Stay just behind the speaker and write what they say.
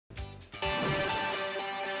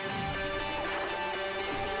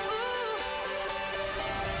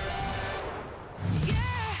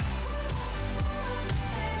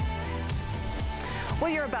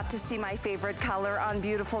you're about to see my favorite color on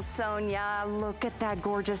beautiful Sonia. Look at that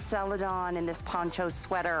gorgeous celadon in this poncho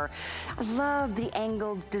sweater. I love the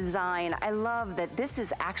angled design. I love that this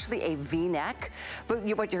is actually a V-neck, but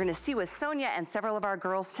what you're gonna see with Sonia and several of our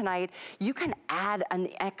girls tonight, you can add an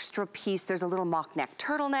extra piece. There's a little mock neck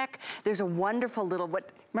turtleneck. There's a wonderful little,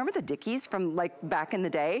 remember the Dickies from like back in the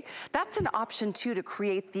day? That's an option too to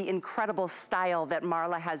create the incredible style that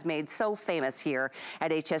Marla has made so famous here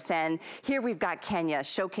at HSN. Here we've got Kenya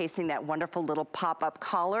showcasing that wonderful little pop-up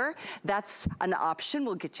collar. That's an option.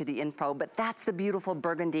 We'll get you the info, but that's the beautiful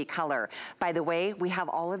burgundy color. By the way, we have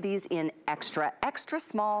all of these in extra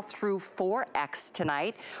small through 4X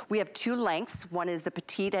tonight. We have two lengths. One is the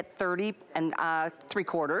petite at 30 and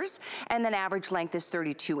 3/4, and then average length is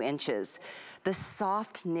 32 inches. The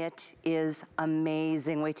soft knit is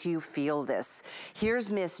amazing. Wait till you feel this. Here's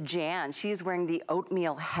Miss Jan. She's wearing the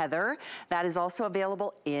oatmeal heather. That is also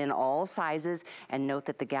available in all sizes. And note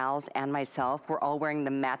that the gals and myself, we're all wearing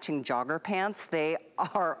the matching jogger pants. They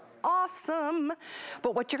are awesome.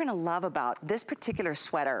 But what you're gonna love about this particular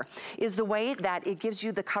sweater is the way that it gives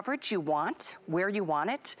you the coverage you want, where you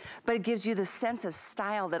want it, but it gives you the sense of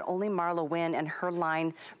style that only MarlaWynne and her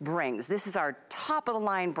line brings. This is our top of the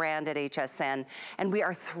line brand at HSN, and we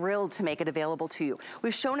are thrilled to make it available to you.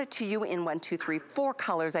 We've shown it to you in 4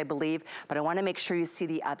 colors, I believe, but I wanna make sure you see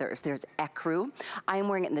the others. There's ecru. I'm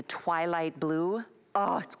wearing it in the twilight blue.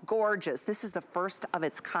 Oh, it's gorgeous. This is the first of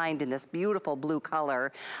its kind in this beautiful blue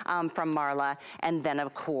color from Marla. And then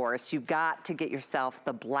of course, you've got to get yourself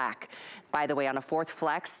the black. By the way, on a 4th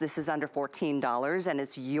flex, this is under $14 and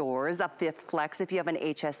it's yours. A 5th flex if you have an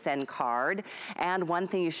HSN card. And one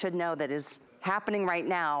thing you should know that is happening right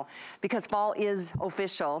now, because fall is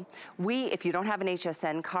official, if you don't have an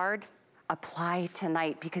HSN card, apply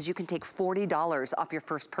tonight because you can take $40 off your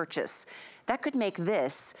first purchase. That could make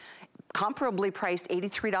this comparably priced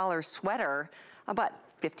 $83 sweater about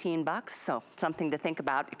 15 bucks, so something to think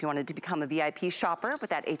about if you wanted to become a VIP shopper with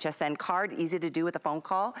that HSN card. Easy to do with a phone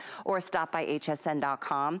call or stop by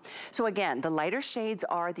hsn.com. So again, the lighter shades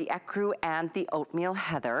are the ecru and the oatmeal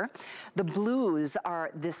heather. The blues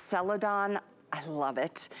are the celadon, I love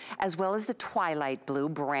it, as well as the twilight blue,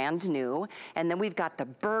 brand new. And then we've got the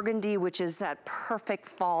burgundy, which is that perfect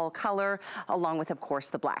fall color, along with, of course,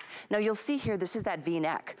 the black. Now you'll see here, this is that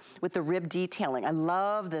V-neck with the rib detailing. I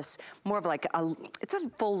love this, more of like it's a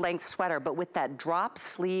full length sweater, but with that drop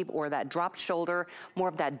sleeve or that drop shoulder, more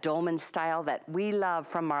of that dolman style that we love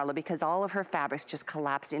from Marla, because all of her fabrics just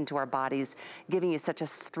collapse into our bodies, giving you such a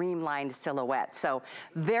streamlined silhouette. So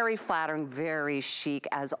very flattering, very chic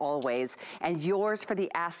as always. And yours for the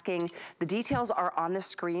asking. The details are on the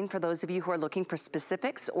screen for those of you who are looking for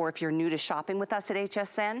specifics, or if you're new to shopping with us at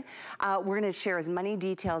HSN. We're gonna share as many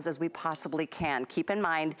details as we possibly can. Keep in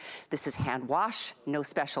mind, this is hand wash, no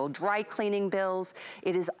special dry cleaning bills.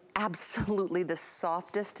 It is absolutely the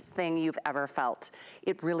softest thing you've ever felt.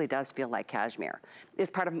 It really does feel like cashmere.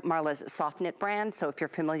 It's part of Marla's soft knit brand, so if you're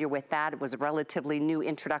familiar with that, it was a relatively new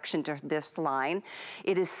introduction to this line.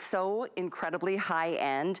 It is so incredibly high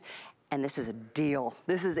end. And this is a deal.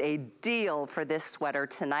 This is a deal for this sweater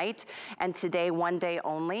tonight. And today, one day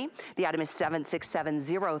only. The item is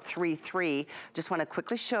 767033. Just wanna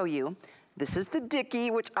quickly show you. This is the Dickie,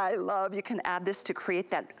 which I love. You can add this to create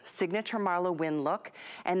that signature MarlaWynne look.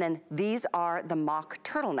 And then these are the mock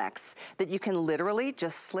turtlenecks that you can literally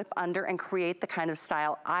just slip under and create the kind of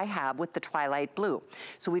style I have with the twilight blue.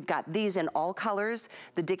 So we've got these in all colors.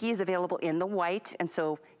 The Dickie is available in the white. And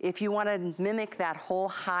so if you want to mimic that whole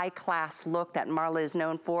high class look that Marla is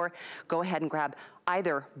known for, go ahead and grab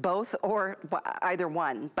either both or either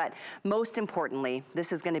one. But most importantly,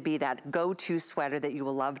 this is going to be that go-to sweater that you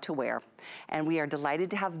will love to wear. And we are delighted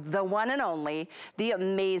to have the one and only, the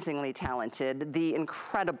amazingly talented, the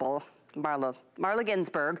incredible Marla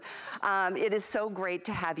Ginsburg. It is so great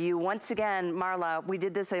to have you. Once again, Marla, we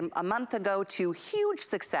did this a month ago to huge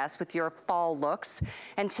success with your fall looks.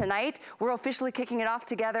 And tonight, we're officially kicking it off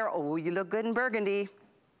together. Oh, you look good in burgundy.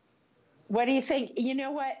 What do you think? You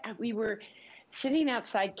know what? We were sitting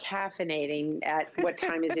outside caffeinating at, what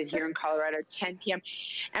time is it here in Colorado? 10 p.m.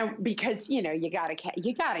 And because, you know, you gotta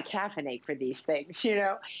caffeinate for these things, you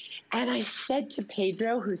know? And I said to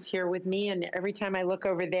Pedro, who's here with me, and every time I look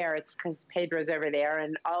over there, it's because Pedro's over there,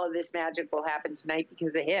 and all of this magic will happen tonight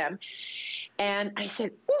because of him. And I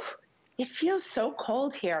said, ooh, it feels so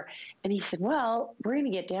cold here. And he said, well, we're gonna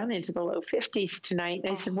get down into the low 50s tonight.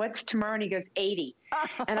 And I said, what's tomorrow? And he goes, 80.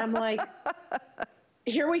 And I'm like,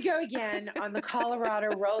 here we go again on the Colorado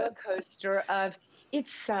roller coaster of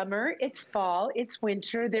It's summer, it's fall, it's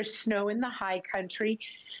winter, there's snow in the high country.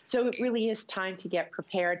 So it really is time to get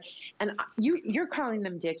prepared. And you're calling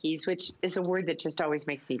them dickies, which is a word that just always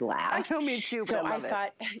makes me laugh. I know, me too, but So I love I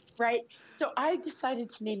thought, right? So I decided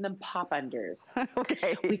to name them pop unders. it.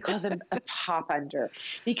 Okay. We call them a pop under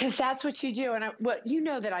because that's what you do. And well, you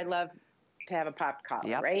know that I love to have a pop collar,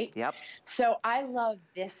 Yep, right? yep. So I love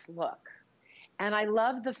this look. And I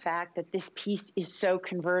love the fact that this piece is so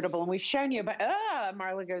convertible. And we've shown you,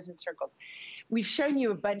 Marla goes in circles. We've shown you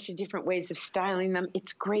a bunch of different ways of styling them.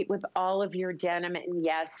 It's great with all of your denim. And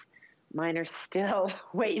yes, mine are still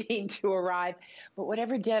waiting to arrive. But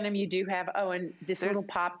whatever denim you do have, and this little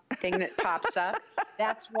pop thing that pops up,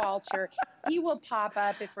 that's Walter. He will pop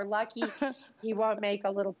up. If we're lucky, he won't make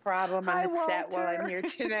a little problem on the set while I'm here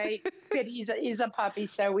tonight. But he's a puppy,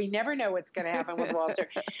 so we never know what's going to happen with Walter.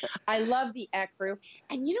 I love the ecru.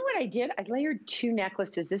 And you know what I did? I layered 2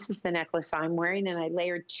 necklaces. This is the necklace I'm wearing, and I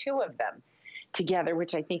layered 2 of them together,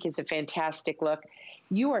 which I think is a fantastic look.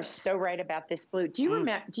 You are so right about this blue. Do you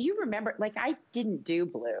remember? Do you remember? Like, I didn't do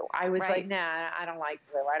blue. I was like, nah, I don't like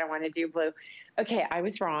blue. I don't want to do blue. Okay, I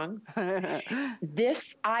was wrong.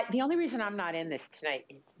 The only reason I'm not in this tonight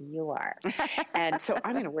is you are, and so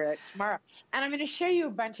I'm going to wear it tomorrow. And I'm going to show you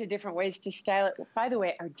a bunch of different ways to style it. By the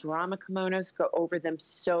way, our drama kimonos go over them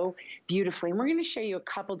so beautifully, and we're going to show you a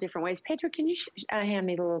couple different ways. Pedro, can you hand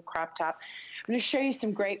me the little crop top? I'm going to show you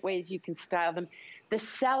some great ways you can style them. The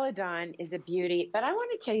Celadon is a beauty, but I want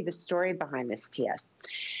to tell you the story behind this TS.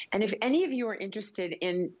 And if any of you are interested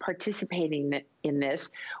in participating in this,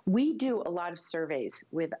 we do a lot of surveys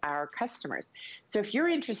with our customers. So if you're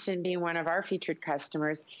interested in being one of our featured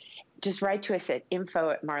customers, just write to us at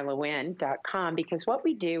info@MarlaWynne.com, because what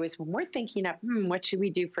we do is when we're thinking of, what should we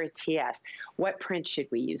do for a TS? What print should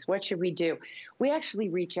we use? What should we do? We actually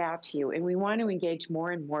reach out to you, and we want to engage more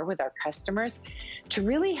and more with our customers to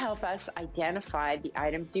really help us identify the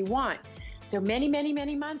items you want. So many, many,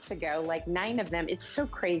 many months ago, like 9 of them, it's so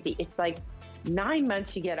crazy. It's like 9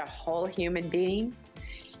 months you get a whole human being.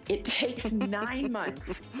 It takes 9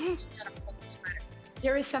 months to get a full sweater.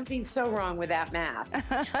 There is something so wrong with that math.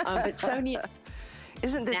 But Sonia,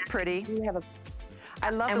 isn't this pretty? I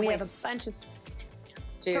love the way. And we have a bunch of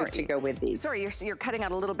to go with these. Sorry, you're cutting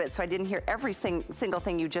out a little bit, so I didn't hear every single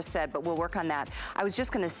thing you just said, but we'll work on that. I was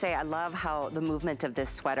just going to say, I love how the movement of this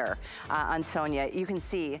sweater on Sonia, you can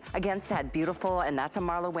see against that beautiful, and that's a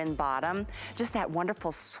MarlaWynne bottom, just that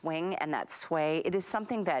wonderful swing and that sway. It is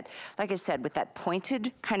something that, like I said, with that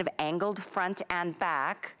pointed kind of angled front and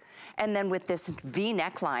back, and then with this V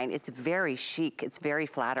neckline, it's very chic, it's very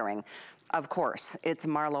flattering. Of course, it's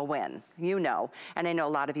MarlaWynne, you know. And I know a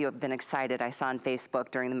lot of you have been excited. I saw on Facebook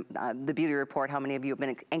during the beauty report how many of you have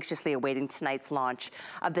been anxiously awaiting tonight's launch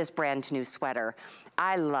of this brand new sweater.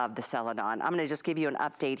 I love the Celadon. I'm gonna just give you an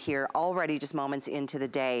update here, already just moments into the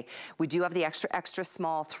day. We do have the extra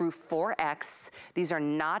small through 4X. These are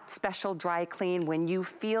not special dry clean. When you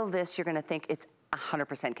feel this, you're gonna think it's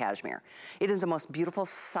 100% cashmere. It is the most beautiful,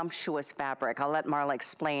 sumptuous fabric. I'll let Marla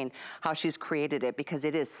explain how she's created it, because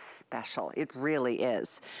it is special. It really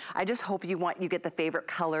is. I just hope you get the favorite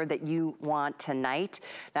color that you want tonight.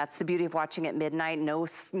 That's the beauty of watching at midnight. No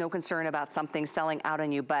concern about something selling out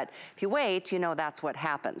on you, but if you wait, you know that's what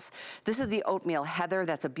happens. This is the Oatmeal Heather.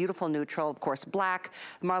 That's a beautiful neutral, of course, black.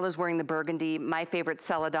 Marla's wearing the burgundy. My favorite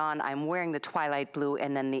Celadon. I'm wearing the Twilight Blue,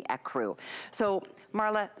 and then the Ecru. So,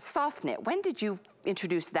 Marla, soft knit, when did you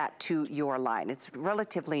introduce that to your line? It's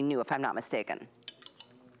relatively new, if I'm not mistaken.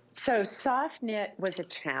 So soft knit was a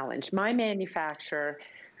challenge. My manufacturer,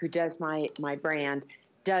 who does my brand,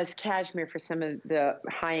 does cashmere for some of the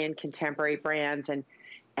high-end contemporary brands and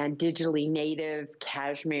digitally native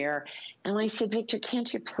cashmere. And I said, Victor,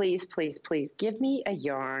 can't you please, please, please give me a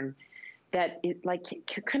yarn that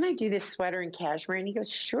can I do this sweater in cashmere? And he goes,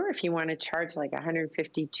 sure, if you want to charge like $150,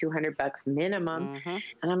 $200 minimum.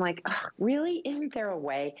 And I'm like, oh, really? Isn't there a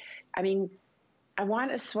way? I mean, I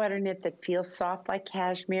want a sweater knit that feels soft like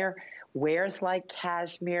cashmere, wears like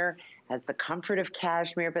cashmere, has the comfort of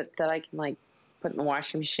cashmere, but that I can like put in the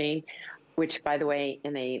washing machine, which, by the way,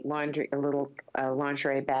 in a little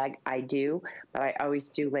lingerie bag, I do, but I always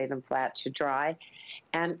do lay them flat to dry.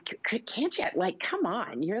 And can't you, like, come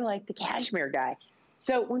on, you're like the cashmere guy.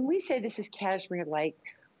 So when we say this is cashmere-like,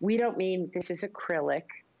 we don't mean this is acrylic.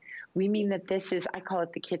 We mean that this is, I call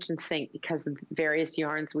it the kitchen sink, because of the various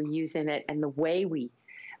yarns we use in it, and the way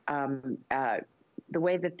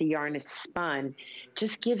that the yarn is spun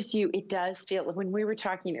just gives you, it does feel, when we were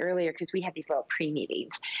talking earlier, because we had these little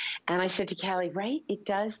pre-meetings, and I said to Callie, right, it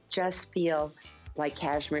does just feel like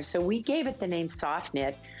cashmere. So we gave it the name soft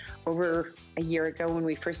knit over a year ago when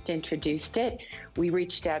we first introduced it. We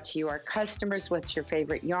reached out to you, our customers, what's your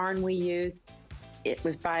favorite yarn we use? It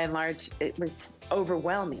was by and large, it was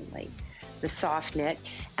overwhelmingly the soft knit.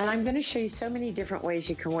 And I'm going to show you so many different ways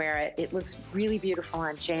you can wear it. It looks really beautiful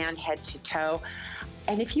on Jan, head to toe.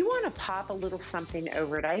 And if you want to pop a little something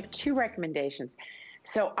over it, I have 2 recommendations.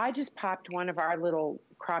 So I just popped one of our little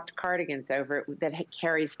cropped cardigans over it that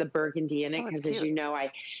carries the burgundy in it, because as you know,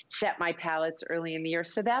 I set my palettes early in the year.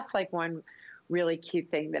 So that's like one really cute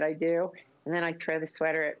thing that I do. And then I throw the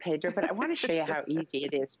sweater at Pedro, but I want to show you how easy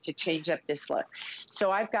it is to change up this look. So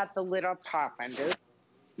I've got the little pop under,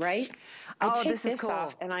 right? I take this is cool.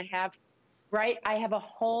 off and I have, I have a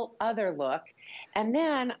whole other look. And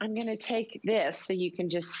then I'm going to take this so you can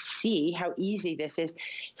just see how easy this is.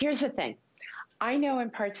 Here's the thing. I know in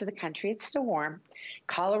parts of the country it's still warm.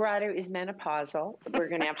 Colorado is menopausal. We're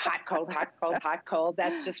going to have hot, cold, hot, cold, hot, cold.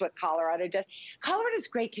 That's just what Colorado does. Colorado is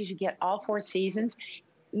great because you get all 4 seasons.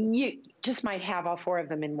 You just might have all 4 of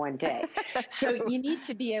them in one day. So you need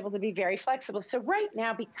to be able to be very flexible. So right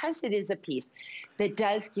now, because it is a piece that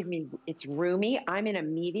does give me, it's roomy. I'm in a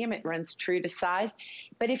medium. It runs true to size.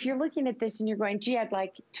 But if you're looking at this and you're going, gee, I'd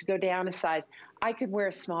like to go down a size, I could wear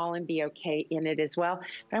a small and be okay in it as well.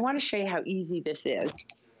 But I want to show you how easy this is.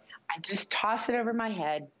 I just toss it over my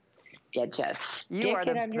head. You just stick you are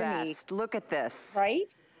the it underneath. Best. Look at this. Right?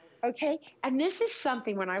 Okay. And this is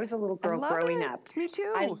something when I was a little girl growing up. Me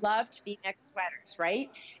too. I loved V-neck sweaters, right?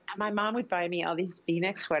 And my mom would buy me all these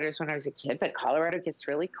V-neck sweaters when I was a kid, but Colorado gets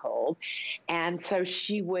really cold. And so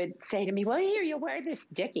she would say to me, well, here, you'll wear this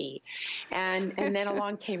dickie. And then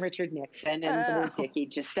along came Richard Nixon, and the little dickie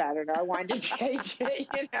just, I don't know, I wanted to change it,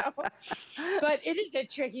 you know. But it is a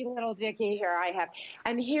tricky little dickie here I have.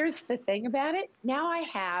 And here's the thing about it. Now I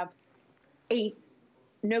have a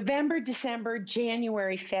November, December,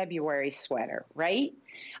 January, February sweater, right?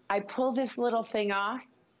 I pull this little thing off,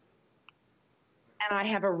 and I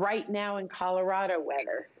have a right now in Colorado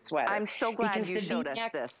weather sweater. I'm so glad you showed us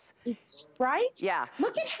this. Right? Yeah.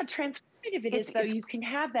 Look at how transformative it is, though. You can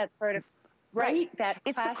have that sort of, right? That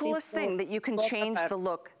it's the coolest thing that you can change the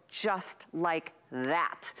look just like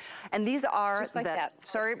that. And these are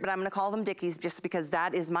sorry, but I'm gonna call them Dickies just because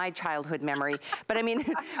that is my childhood memory. But I mean,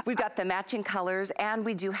 we've got the matching colors, and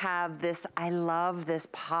we do have this, I love this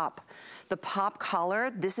pop. The pop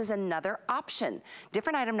collar, this is another option.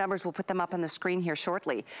 Different item numbers, we'll put them up on the screen here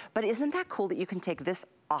shortly. But isn't that cool that you can take this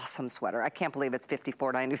awesome sweater? I can't believe it's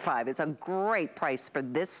 $54.95. It's a great price for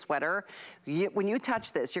this sweater. When you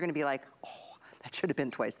touch this, you're gonna be like, oh, that should have been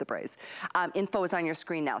twice the price. Info is on your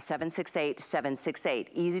screen now, 768-768.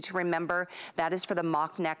 Easy to remember. That is for the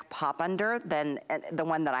mock neck pop under, than the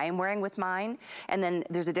one that I am wearing with mine. And then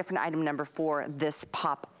there's a different item number for this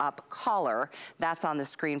pop up collar. That's on the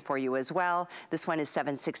screen for you as well. This one is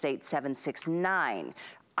 768-769.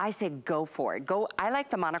 I say go for it. Go. I like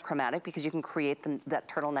the monochromatic because you can create that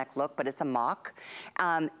turtleneck look, but it's a mock.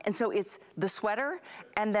 And so it's the sweater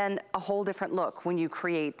and then a whole different look when you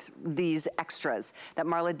create these extras that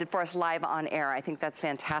Marla did for us live on air. I think that's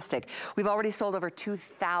fantastic. We've already sold over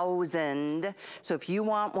 2,000. So if you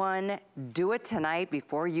want one, do it tonight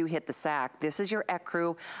before you hit the sack. This is your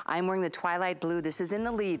ecru. I'm wearing the Twilight Blue. This is in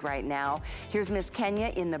the lead right now. Here's Miss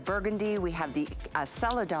Kenya in the burgundy. We have the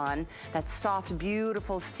Celadon, that soft,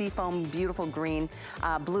 beautiful seafoam, beautiful green,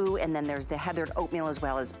 blue, and then there's the heathered oatmeal as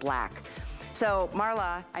well as black. So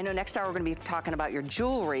Marla, I know next hour we're gonna be talking about your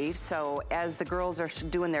jewelry, so as the girls are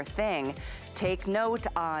doing their thing, take note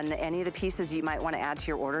on any of the pieces you might wanna add to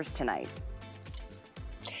your orders tonight.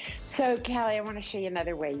 So Callie, I wanna show you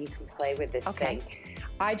another way you can play with this thing.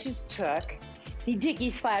 I just took the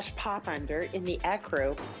Dickie / pop under in the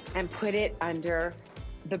ecru and put it under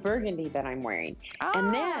the burgundy that I'm wearing.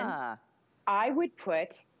 And then I would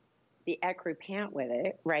put the ecru pant with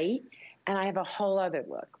it, right? And I have a whole other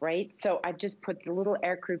look, right? So I just put the little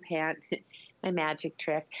ecru pant, my magic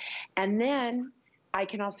trick. And then I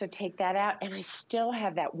can also take that out and I still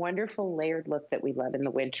have that wonderful layered look that we love in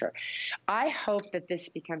the winter. I hope that this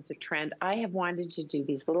becomes a trend. I have wanted to do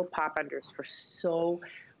these little pop unders for so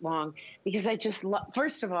long because I just love,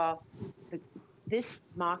 first of all, this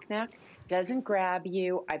mock neck doesn't grab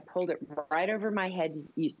you. I pulled it right over my head.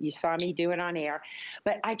 You saw me do it on air.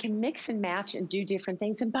 But I can mix and match and do different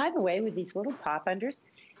things. And by the way, with these little pop unders,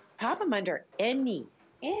 pop them under any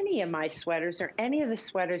of my sweaters or any of the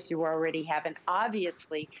sweaters you already have. And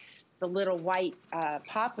obviously, the little white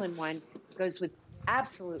poplin one goes with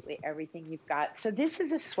absolutely everything you've got. So this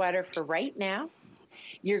is a sweater for right now.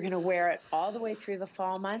 You're going to wear it all the way through the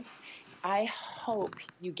fall months. I hope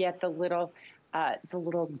you get the little the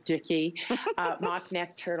little dicky mock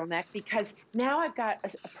neck turtleneck, because now I've got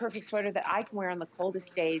a perfect sweater that I can wear on the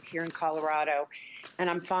coldest days here in Colorado, and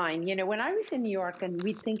I'm fine. You know, when I was in New York and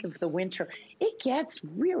we think of the winter, it gets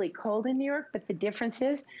really cold in New York, but the difference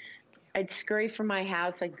is I'd scurry from my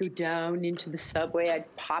house, I'd go down into the subway,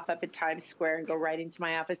 I'd pop up at Times Square and go right into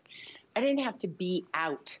my office. I didn't have to be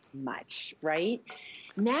out much, right?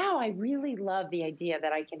 Now I really love the idea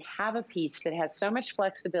that I can have a piece that has so much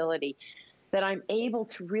flexibility that I'm able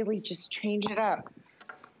to really just change it up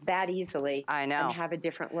that easily. I know. And have a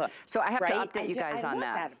different look. So I have to right? update you guys on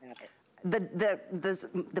that. I love that about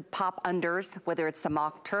it. The pop unders, whether it's the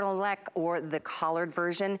mock turtleneck or the collared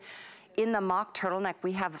version, in the mock turtleneck,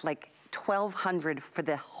 we have like 1,200 for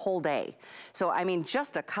the whole day. So, I mean,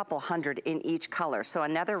 just a couple hundred in each color. So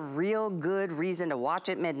another real good reason to watch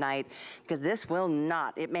at midnight, because this will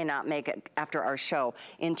not, it may not make it after our show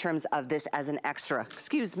in terms of this as an extra.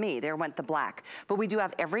 Excuse me, there went the black. But we do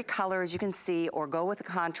have every color, as you can see, or go with a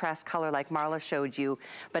contrast color like Marla showed you.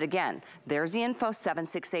 But again, there's the info,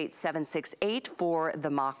 768-768 for the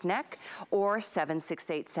mock neck, or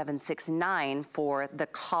 768-769 for the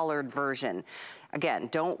collared version. Again,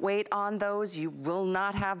 don't wait on those. You will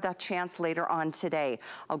not have that chance later on today.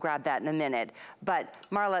 I'll grab that in a minute. But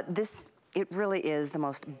Marla, it really is the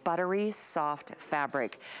most buttery, soft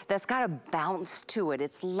fabric that's got a bounce to it.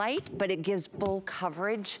 It's light, but it gives full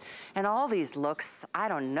coverage. And all these looks, I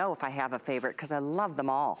don't know if I have a favorite because I love them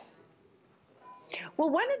all. Well,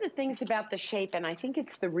 one of the things about the shape, and I think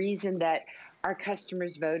it's the reason that our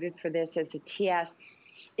customers voted for this as a TS,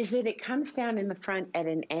 is that it comes down in the front at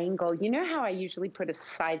an angle. You know how I usually put a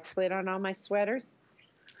side slit on all my sweaters?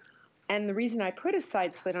 And the reason I put a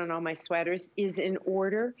side slit on all my sweaters is in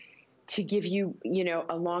order to give you, you know,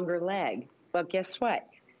 a longer leg. Well, guess what?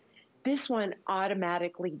 This one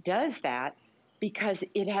automatically does that because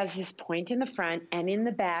it has this point in the front and in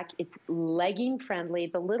the back. It's legging friendly.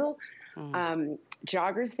 The little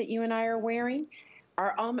joggers that you and I are wearing,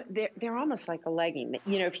 they're almost like a legging.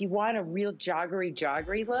 You know, if you want a real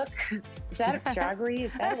joggery look, is that a joggery?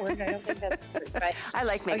 Is that a word? I don't think that's a word. But, I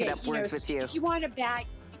like making up words with you. If you want a bag,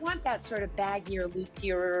 you want that sort of baggier,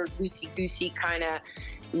 loosier, loosey-goosey kind of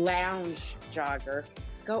lounge jogger,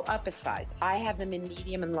 go up a size. I have them in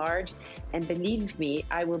medium and large, and believe me,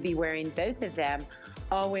 I will be wearing both of them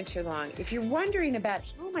all winter long. If you're wondering about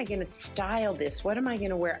how am I going to style this, what am I going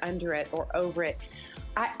to wear under it or over it,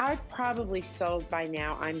 I've probably sold by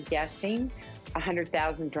now, I'm guessing,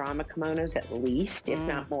 100,000 drama kimonos at least, if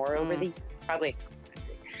not more, over the probably.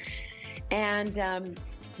 And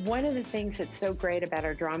one of the things that's so great about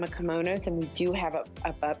our drama kimonos, and we do have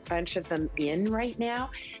a bunch of them in right now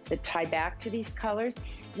that tie back to these colors,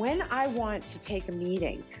 when I want to take a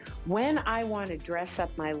meeting, when I want to dress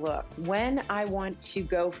up my look, when I want to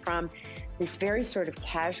go from this very sort of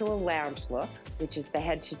casual lounge look, which is the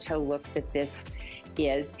head to toe look that this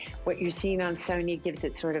is, what you're seeing on Sonia gives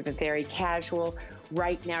it sort of a very casual.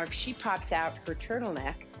 Right now, if she pops out her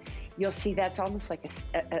turtleneck, you'll see that's almost like it's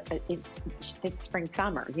spring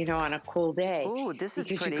summer, you know, on a cool day. Ooh, this is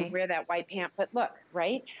pretty. You can wear that white pant, but look,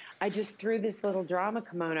 right? I just threw this little drama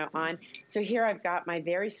kimono on. So here I've got my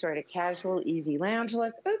very sort of casual, easy lounge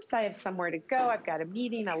look. Oops, I have somewhere to go. I've got a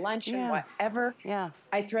meeting, a luncheon, whatever. Yeah.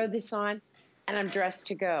 I throw this on and I'm dressed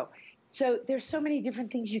to go. So there's so many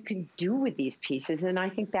different things you can do with these pieces, and I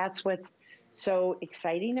think that's what's so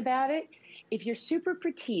exciting about it. If you're super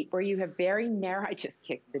petite, where you have very narrow, I just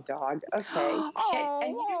kicked the dog. Okay. Oh,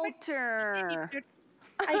 and Walter.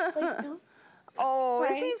 Oh,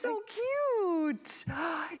 is he so cute?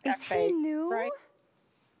 Is he new? Right?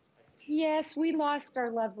 Yes, we lost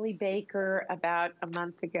our lovely baker about a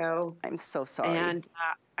month ago. I'm so sorry. And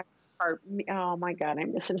oh my God, I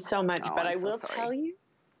miss him so much. But I will tell you,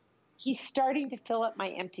 he's starting to fill up my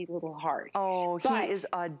empty little heart. Oh, he is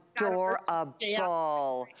adorable.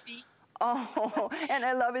 Oh, and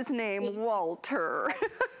I love his name, Walter.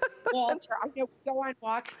 Walter. I go on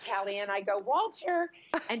walks, Callie, and I go, Walter.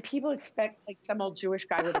 And people expect like some old Jewish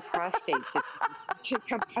guy with a prostate to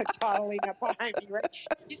come toddling up behind me, right?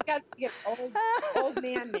 He's got to be an old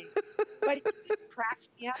man name. But he just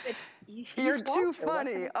cracks me up. And You're too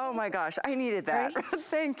funny. Oh my gosh, I needed that. Right?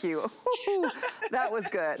 Thank you. That was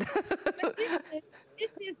good. But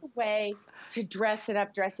this is a way to dress it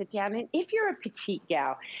up, dress it down. And if you're a petite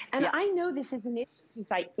gal, and I know this is an issue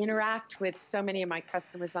because I interact with so many of my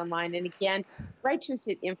customers online. And again, write to us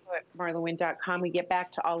at info@marlawynne.com. We get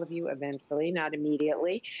back to all of you eventually, not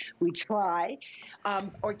immediately. We try.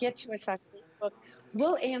 Or get to us on Facebook.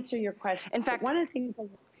 We'll answer your question. In fact, one of the things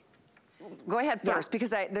go ahead first,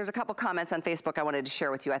 because there's a couple comments on Facebook I wanted to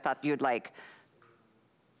share with you I thought you'd like.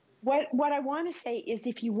 what I want to say is,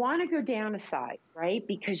 if you want to go down a size, right,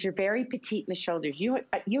 because you're very petite in the shoulders. You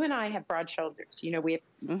and I have broad shoulders. You know, we're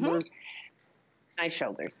nice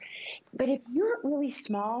shoulders. But if you're really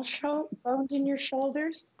small boned in your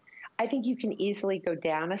shoulders, I think you can easily go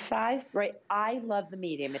down a size, right? I love the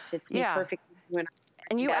medium. It fits me perfectly.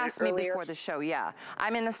 And you asked me before the show,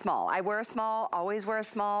 I'm in a small. I wear a small, always wear a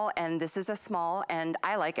small, and this is a small, and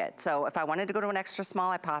I like it. So if I wanted to go to an extra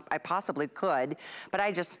small, I possibly could, but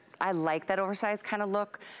I like that oversized kind of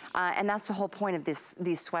look, and that's the whole point of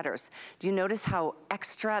these sweaters. Do you notice how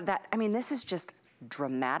extra I mean, this is just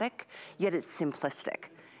dramatic, yet it's simplistic.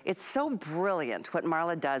 It's so brilliant what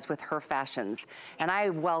Marla does with her fashions, and I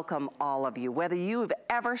welcome all of you. Whether you've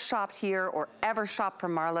ever shopped here or ever shopped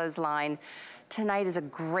from Marla's line, tonight is a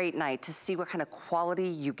great night to see what kind of quality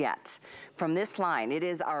you get from this line. It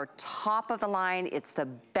is our top of the line. It's the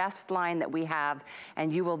best line that we have,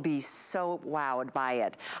 and you will be so wowed by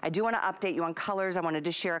it. I do want to update you on colors. I wanted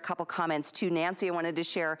to share a couple comments too. Nancy, I wanted to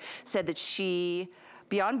share, said that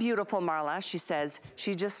beyond beautiful, Marla, she says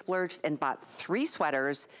she just splurged and bought 3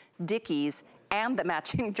 sweaters, Dickies, and the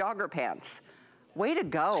matching jogger pants. Way to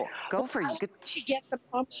go. Go for you. She gets them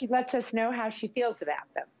home. She lets us know how she feels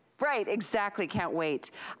about them. Right, exactly, can't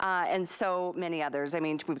wait. And so many others. I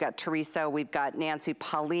mean, we've got Teresa, we've got Nancy,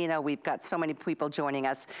 Paulina, we've got so many people joining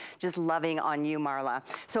us, just loving on you, Marla.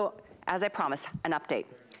 So, as I promised, an update.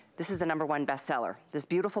 This is the #1 bestseller. This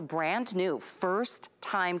beautiful, brand new, first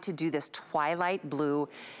time to do this twilight blue,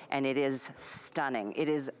 and it is stunning. It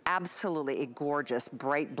is absolutely a gorgeous,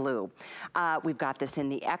 bright blue. We've got this in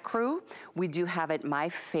the ecru. We do have it, my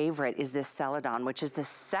favorite is this Celadon, which is the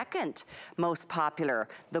second most popular.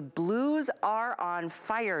 The blues are on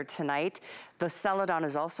fire tonight. The Celadon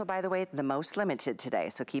is also, by the way, the most limited today,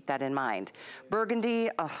 so keep that in mind.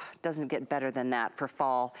 Burgundy, doesn't get better than that for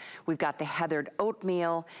fall. We've got the heathered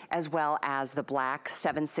oatmeal, as well as the black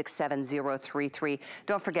 767033.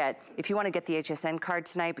 Don't forget, if you want to get the HSN card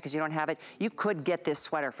tonight because you don't have it, you could get this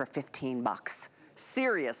sweater for 15 bucks.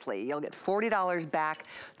 Seriously, you'll get $40 back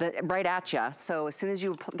right at you. So as soon as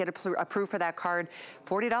you get approved for that card,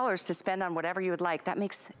 $40 to spend on whatever you would like. That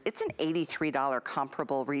makes, it's an $83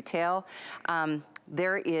 comparable retail.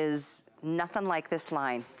 There is nothing like this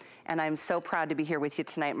line. And I'm so proud to be here with you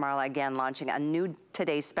tonight, Marla, again, launching a new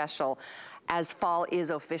Today Special as fall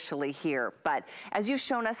is officially here. But as you've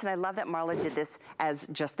shown us, and I love that Marla did this as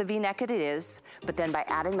just the V-neck it is, but then by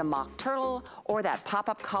adding the mock turtle or that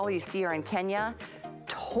pop-up collar you see here in Kenya,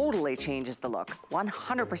 totally changes the look,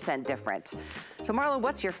 100% different. So Marla,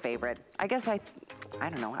 what's your favorite? I guess I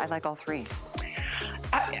don't know, I like all 3.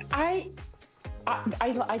 I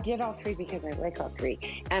did all 3 because I like all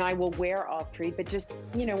 3, and I will wear all 3, but just,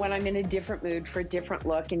 you know, when I'm in a different mood for a different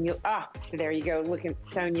look, and so there you go,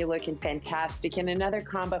 Sonia looking fantastic in another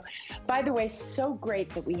combo. By the way, so great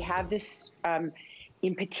that we have this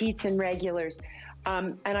in petites and regulars.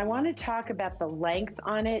 And I want to talk about the length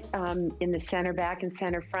on it in the center back and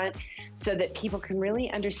center front so that people can really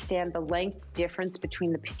understand the length difference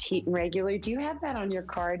between the petite and regular. Do you have that on your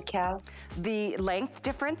card, Cal? The length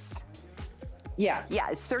difference? Yeah. Yeah,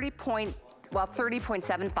 it's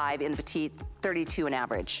 30.75 in the petite, 32 in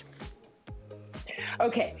average.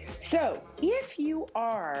 Okay, so if you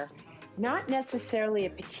are not necessarily a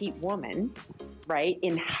petite woman, right,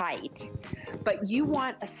 in height, but you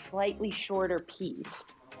want a slightly shorter piece,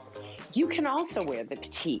 you can also wear the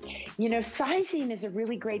petite. You know, sizing is a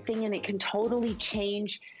really great thing, and it can totally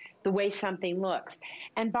change the way something looks.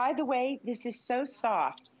 And by the way, this is so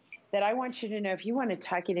soft that I want you to know, if you want to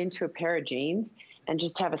tuck it into a pair of jeans and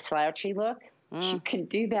just have a slouchy look, you can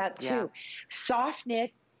do that too. Yeah. Soft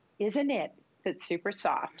knit is a knit that's super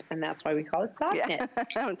soft, and that's why we call it soft knit. Ding,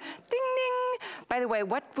 ding. By the way,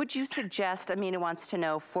 what would you suggest, Amina wants to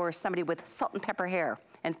know, for somebody with salt and pepper hair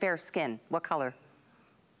and fair skin? What color?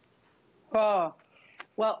 Oh,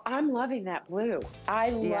 well, I'm loving that blue. I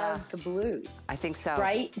love the blues. I think so.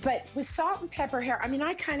 Right? But with salt and pepper hair, I mean,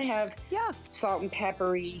 I kind of have salt and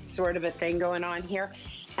peppery sort of a thing going on here.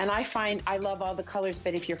 And I find I love all the colors,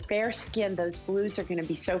 but if you're fair skinned, those blues are going to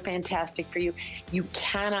be so fantastic for you. You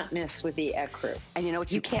cannot miss with the ecru. And you know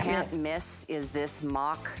what you can't miss is this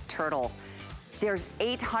mock turtle. There's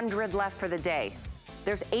 800 left for the day.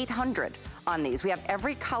 There's 800 on these. We have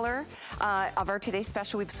every color of our Today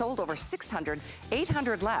Special. We've sold over 600,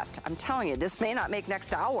 800 left. I'm telling you, this may not make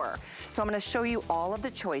next hour. So I'm gonna show you all of the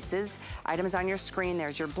choices. Items on your screen.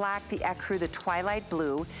 There's your black, the ecru, the twilight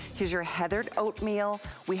blue. Here's your heathered oatmeal.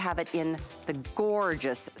 We have it in the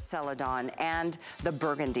gorgeous Celadon and the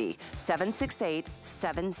burgundy.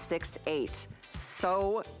 768-768.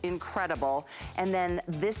 So incredible. And then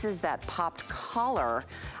this is that popped collar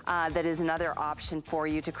that is another option for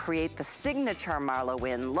you to create the signature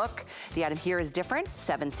MarlaWynne look. The item here is different,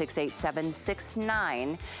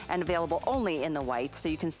 768769, and available only in the white. So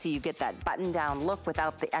you can see you get that button down look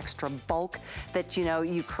without the extra bulk that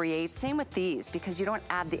you create. Same with these, because you don't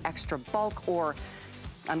add the extra bulk, or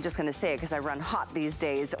I'm just gonna say it because I run hot these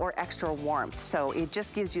days, or extra warmth. So it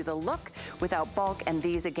just gives you the look without bulk. And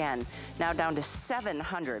these, again, now down to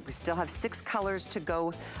 700. We still have 6 colors to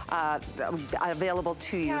go available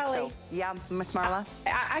to you. Kelly, so yeah, Miss Marla?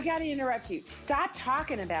 I gotta interrupt you. Stop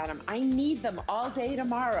talking about them. I need them all day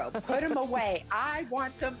tomorrow. Put them away. I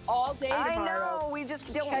want them all day tomorrow. I know, we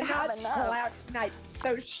just don't have enough. Pull out tonight.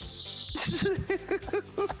 So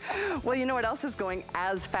well, you know what else is going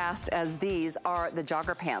as fast as these are the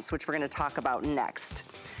jogger pants, which we're going to talk about next.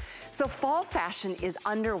 So fall fashion is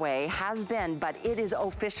underway, has been, but it is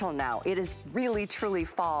official now. It is really, truly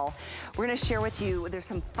fall. We're gonna share with you, there's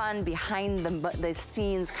some fun behind the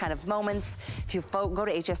scenes kind of moments. If you go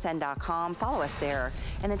to hsn.com, follow us there,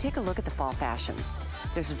 and then take a look at the fall fashions.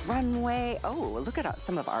 There's runway. Oh, look at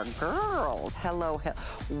some of our girls. Hello.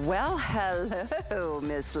 Well, hello,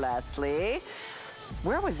 Miss Leslie.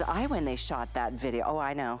 Where was I when they shot that video? Oh,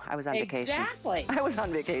 I know. I was on vacation. Exactly. I was on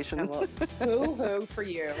vacation. Well, hoo-hoo for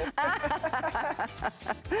you.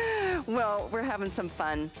 Well, we're having some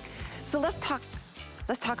fun. So let's talk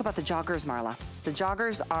about the joggers, Marla. The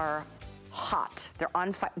joggers are hot. They're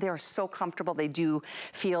on fire. They're so comfortable. They do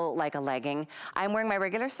feel like a legging. I'm wearing my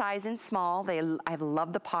regular size in small. I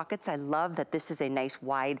love the pockets. I love that this is a nice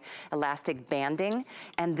wide elastic banding.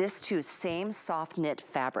 And this too, same soft knit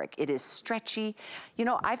fabric. It is stretchy. You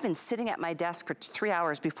know, I've been sitting at my desk for 3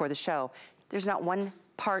 hours before the show. There's not one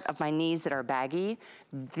part of my knees that are baggy.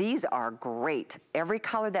 These are great. Every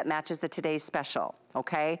color that matches the today's special,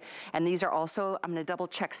 okay? And these are also, I'm gonna double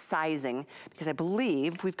check sizing, because I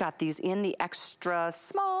believe we've got these in the extra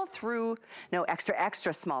small through, no,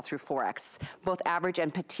 extra small through 4X, both average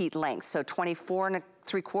and petite length. So 24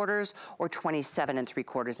 3/4 or 27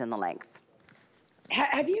 3/4 in the length.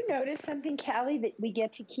 Have you noticed something, Callie, that we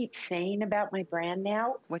get to keep saying about my brand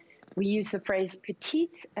now? What? We use the phrase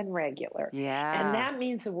petites and regular. Yeah. And that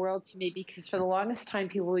means the world to me, because for the longest time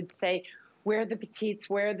people would say, where are the petites,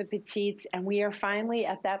 where are the petites? And we are finally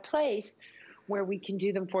at that place where we can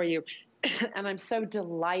do them for you. And I'm so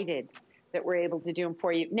delighted that we're able to do them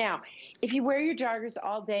for you. Now, if you wear your joggers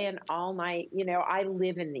all day and all night, you know, I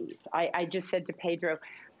live in these. I just said to Pedro,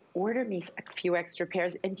 order me a few extra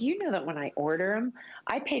pairs. And do you know that when I order them,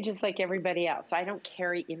 I pay just like everybody else. I don't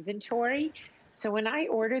carry inventory. So when I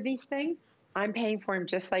order these things, I'm paying for them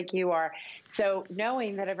just like you are. So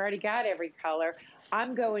knowing that I've already got every color,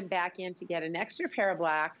 I'm going back in to get an extra pair of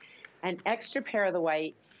black, an extra pair of the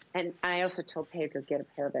white, and I also told Pedro, get a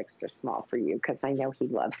pair of extra small for you, because I know he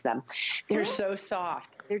loves them. They're so soft.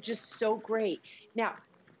 They're just so great. Now,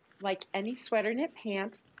 like any sweater knit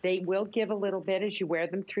pant, they will give a little bit as you wear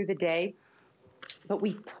them through the day, but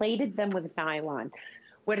we plated them with nylon.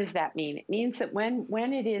 What does that mean? It means that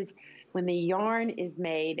when the yarn is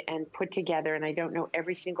made and put together, and I don't know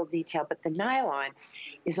every single detail, but the nylon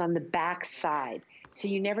is on the back side, so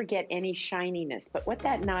you never get any shininess. But what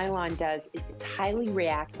that nylon does is it's highly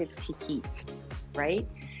reactive to heat, right?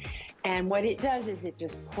 And what it does is it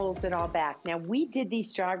just pulls it all back. Now, we did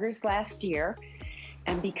these joggers last year,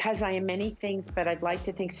 and because I am many things, but I'd like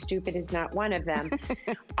to think stupid is not one of them,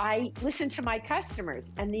 I listened to my customers,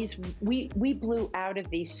 and these we blew out of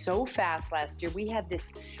these so fast last year. We had this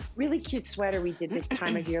really cute sweater we did this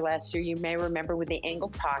time of year last year, you may remember, with the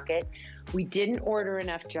angled pocket. We didn't order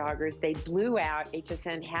enough joggers. They blew out.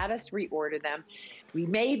 HSN had us reorder them. We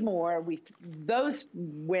made more. Those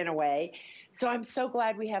went away. So I'm so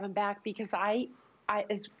glad we have them back, because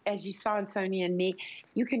as you saw in Sonia and me,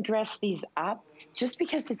 you can dress these up. Just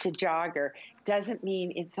because it's a jogger doesn't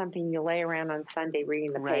mean it's something you lay around on Sunday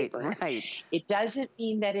reading the paper. Right. It doesn't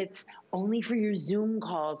mean that it's only for your Zoom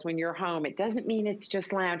calls when you're home. It doesn't mean it's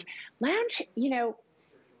just lounge. Lounge, you know,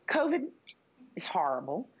 COVID is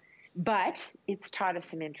horrible, but it's taught us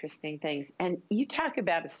some interesting things. And you talk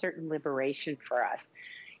about a certain liberation for us.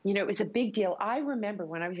 You know, it was a big deal. I remember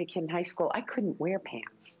when I was a kid in high school, I couldn't wear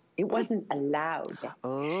pants. It wasn't allowed.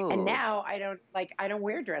 Oh. And now I don't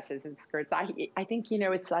wear dresses and skirts. I think, you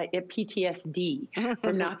know, it's like a PTSD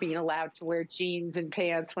from not being allowed to wear jeans and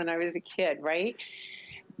pants when I was a kid, right?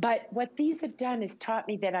 But what these have done is taught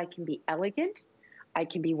me that I can be elegant, I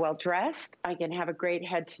can be well dressed, I can have a great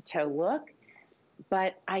head to toe look,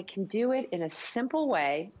 but I can do it in a simple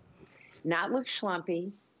way, not look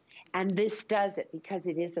schlumpy. And this does it because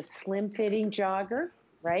it is a slim fitting jogger,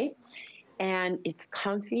 right? and it's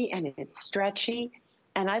comfy and it's stretchy.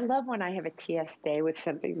 And I love when I have a TS day with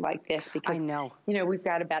something like this because, I know. you know, we've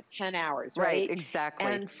got about 10 hours, right? Exactly.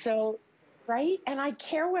 And so, right? And I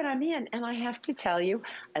care what I'm in. And I have to tell you,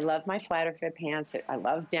 I love my flatter fit pants. I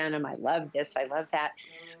love denim. I love this. I love that.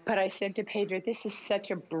 But I said to Pedro, this is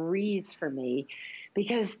such a breeze for me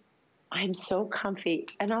because I'm so comfy.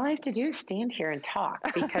 And all I have to do is stand here and talk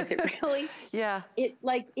because it really,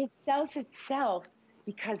 it sells itself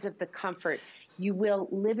because of the comfort. You will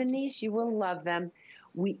live in these. You will love them.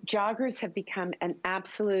 Joggers have become an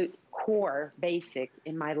absolute core basic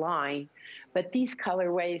in my line, but these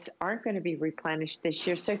colorways aren't going to be replenished this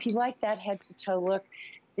year. So if you like that head to toe look,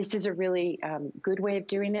 this is a really good way of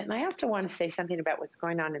doing it. And I also want to say something about what's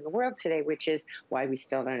going on in the world today, which is why we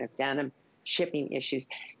still don't have denim, shipping issues.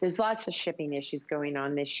 There's lots of shipping issues going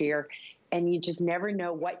on this year. And you just never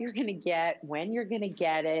know what you're going to get, when you're going to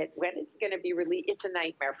get it, when it's going to be released. It's a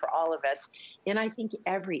nightmare for all of us. And I think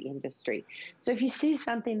every industry. So if you see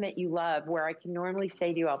something that you love, where I can normally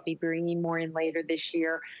say to you, I'll be bringing more in later this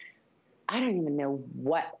year, I don't even know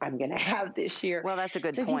what I'm going to have this year. Well, that's a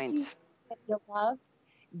good point. If you see that you love,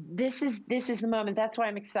 this is the moment. That's why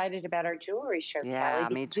I'm excited about our jewelry show. Yeah,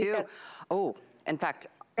 Callie, me too. Oh, in fact,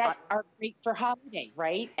 that are great for holiday,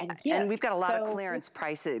 right? And we've got a lot of clearance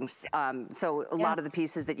pricing. So a lot of the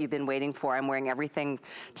pieces that you've been waiting for, I'm wearing everything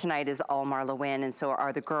tonight is all MarlaWynne, and so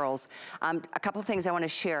are the girls. A couple of things I want to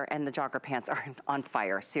share, and the jogger pants are on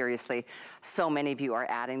fire, seriously. So many of you are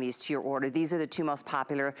adding these to your order. These are the two most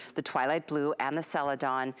popular, the Twilight Blue and the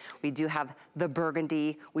Celadon. We do have the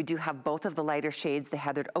Burgundy. We do have both of the lighter shades, the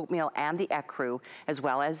Heathered Oatmeal and the Ecru, as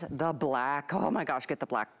well as the black. Oh my gosh, get the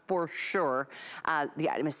black for sure. The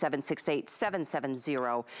item is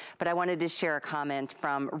 768770. But I wanted to share a comment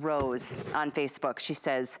from Rose on Facebook. She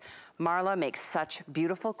says, Marla makes such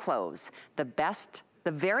beautiful clothes. The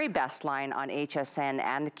very best line on HSN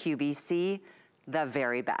and QVC, the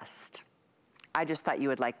very best. I just thought you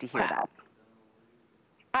would like to hear that.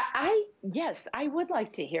 Yes, I would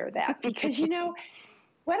like to hear that because, you know,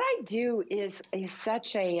 what I do is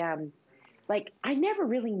such a, like, I never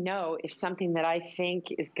really know if something that I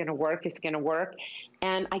think is going to work is going to work.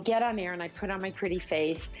 And I get on air and I put on my pretty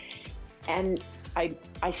face and I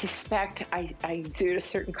suspect I exude a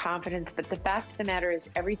certain confidence. But the fact of the matter is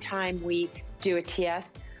every time we do a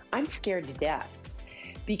TS, I'm scared to death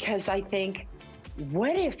because I think,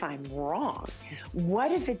 what if I'm wrong?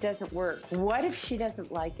 What if it doesn't work? What if she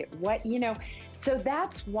doesn't like it? What, you know, so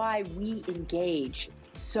that's why we engage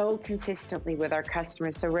so consistently with our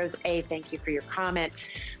customers. So Rose, A, thank you for your comment.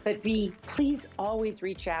 But B, please always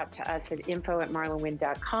reach out to us at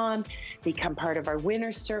info@marlawynne.com. Become part of our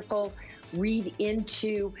winner's circle. Read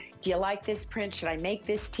into, do you like this print? Should I make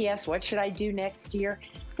this TS? What should I do next year?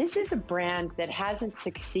 This is a brand that hasn't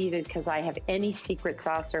succeeded because I have any secret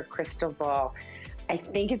sauce or crystal ball. I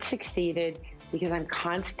think it's succeeded because I'm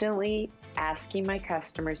constantly asking my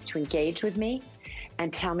customers to engage with me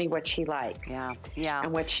and tell me what she likes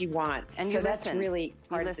and what she wants. And so that's really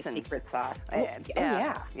part of the secret sauce.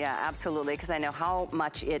 Yeah, absolutely, because I know how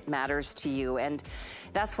much it matters to you. And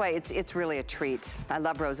that's why it's really a treat. I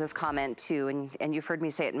love Rose's comment too, and you've heard me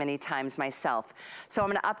say it many times myself. So I'm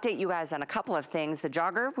gonna update you guys on a couple of things. The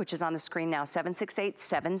jogger, which is on the screen now,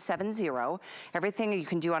 768770. Everything you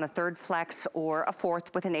can do on a third flex or a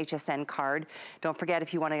fourth with an HSN card. Don't forget,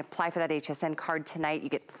 if you wanna apply for that HSN card tonight, you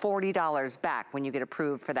get $40 back when you get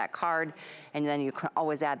approved for that card, and then you can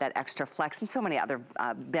always add that extra flex and so many other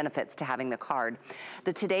benefits to having the card.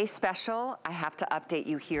 The Today Special, I have to update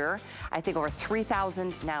you here. I think over 3,000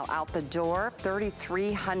 now out the door,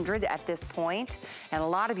 3,300 at this point, and a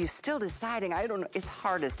lot of you still deciding. I don't know, it's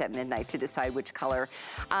hardest at midnight to decide which color.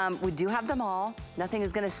 We do have them all. Nothing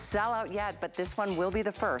is gonna sell out yet, but this one will be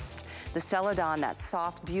the first. The Celadon, that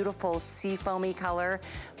soft, beautiful sea foamy color,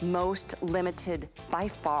 most limited by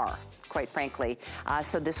far, quite frankly.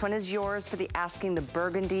 So this one is yours for the asking. The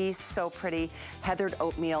burgundy, so pretty, heathered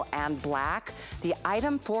oatmeal and black. The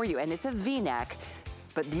item for you, and it's a V-neck,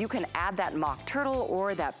 but you can add that mock turtle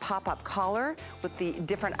or that pop-up collar with the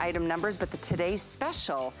different item numbers, but the Today's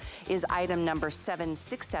Special is item number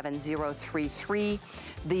 767033.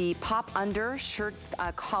 The pop under shirt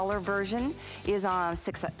collar version is on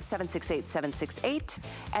 768768,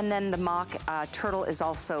 and then the mock turtle is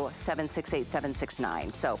also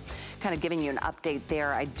 768769. So kind of giving you an update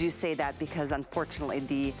there. I do say that because unfortunately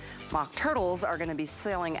the mock turtles are gonna be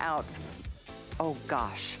selling out, oh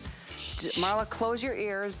gosh. Marla, close your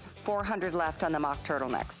ears. 400 left on the mock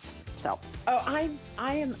turtlenecks. So. Oh,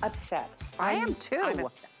 I am upset. I am too. I'm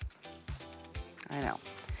upset. I know.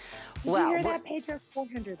 Did you hear that, Pedro?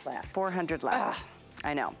 400 left. 400 left.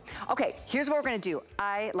 I know. Okay, here's what we're gonna do.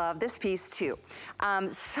 I love this piece too.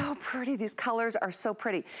 So pretty, these colors are so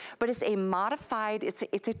pretty. But it's a modified, it's a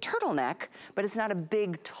turtleneck, but it's not a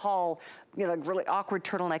big, tall, you know, really awkward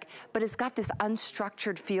turtleneck, but it's got this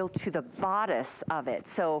unstructured feel to the bodice of it.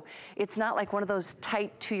 So it's not like one of those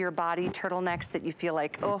tight to your body turtlenecks that you feel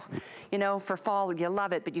like, oh, you know, for fall, you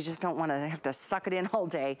love it, but you just don't wanna have to suck it in all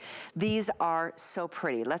day. These are so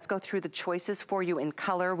pretty. Let's go through the choices for you in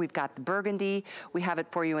color. We've got the burgundy. We have it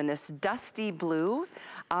for you in this dusty blue.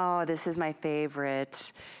 Oh, this is my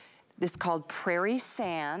favorite. This is called Prairie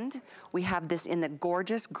Sand. We have this in the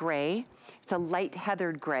gorgeous gray. It's a light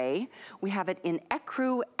heathered gray. We have it in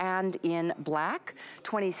ecru and in black,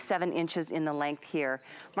 27 inches in the length here.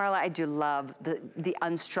 Marla, I do love the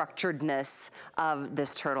unstructuredness of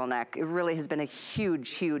this turtleneck. It really has been a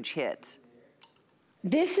huge, huge hit.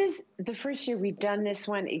 This is the first year we've done this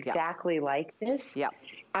one exactly like this. Yeah.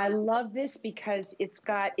 I love this because it's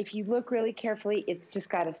got, if you look really carefully, it's just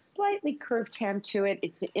got a slightly curved hem to it.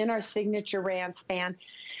 It's in our signature rayon span.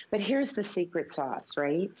 But here's the secret sauce,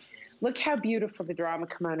 right? Look how beautiful the drama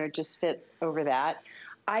kimono just fits over that.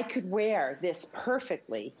 I could wear this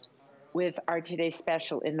perfectly with our today's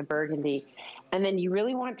special in the burgundy. And then you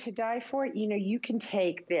really want to die for it, you know, you can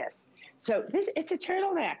take this. So this, it's a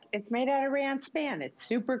turtleneck. It's made out of rayon span. It's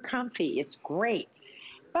super comfy. It's great.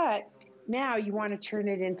 But now you want to turn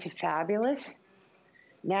it into fabulous.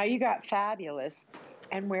 Now you got fabulous,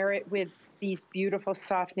 and wear it with these beautiful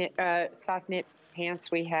soft knit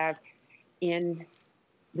pants we have in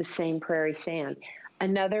the same Prairie Sand.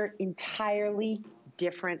 Another entirely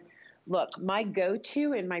different look. My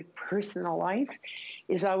go-to in my personal life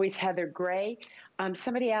is always heather gray.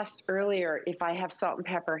 Somebody asked earlier if I have salt and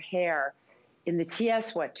pepper hair in the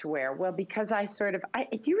TS what to wear. Well, because I do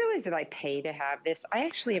you realize that I pay to have this? I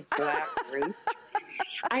actually have black roots.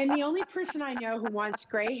 I'm the only person I know who wants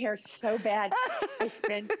gray hair so bad. I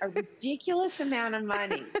spend a ridiculous amount of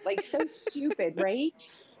money, like so stupid, right?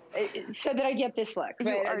 So that I get this look. You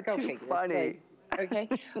are too funny. Okay,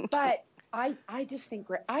 but I just think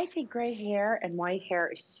gray hair and white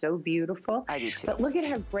hair is so beautiful. I do too. But look at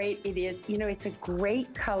how great it is. You know, it's a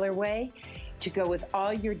great colorway to go with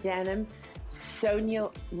all your denim. Sonia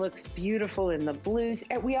looks beautiful in the blues.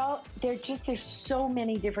 And there's so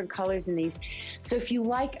many different colors in these. So if you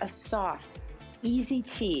like a soft, easy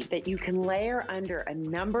tee that you can layer under a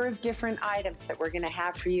number of different items that we're going to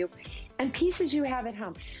have for you, and pieces you have at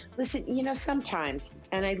home. Listen, you know, sometimes,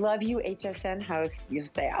 and I love you HSN hosts, you'll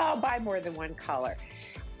say, oh, buy more than one color.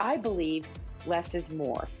 I believe less is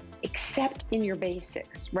more, except in your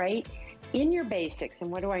basics, right? In your basics,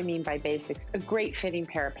 and what do I mean by basics? A great fitting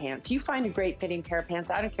pair of pants. You find a great fitting pair of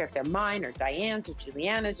pants, I don't care if they're mine or Diane's or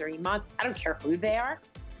Juliana's or Iman's, I don't care who they are,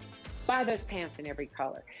 buy those pants in every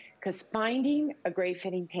color. Because finding a great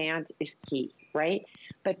fitting pant is key, right?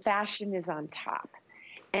 But fashion is on top.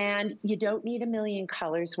 And you don't need a million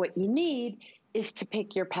colors. What you need is to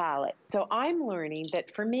pick your palette. So I'm learning that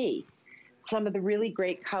for me, some of the really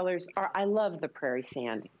great colors are, I love the Prairie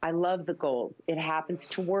Sand. I love the golds. It happens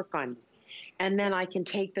to work on me. And then I can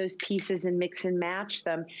take those pieces and mix and match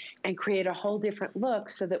them and create a whole different look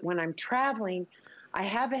so that when I'm traveling, I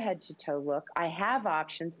have a head to toe look, I have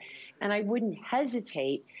options, and I wouldn't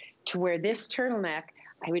hesitate to wear this turtleneck.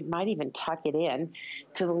 Might even tuck it in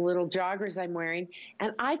to the little joggers I'm wearing,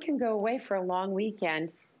 and I can go away for a long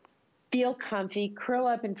weekend, feel comfy, curl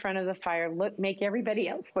up in front of the fire, make everybody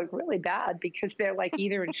else look really bad because they're like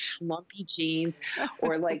either in schlumpy jeans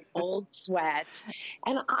or like old sweats.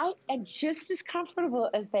 And I am just as comfortable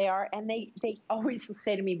as they are. And they always will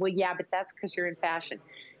say to me, well, yeah, but that's because you're in fashion.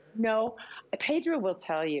 No, Pedro will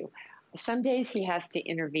tell you, some days he has to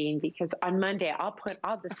intervene because on Monday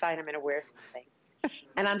I'll decide I'm going to wear something.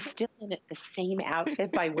 And I'm still in it, the same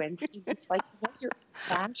outfit by Wednesday. It's like, what, you're in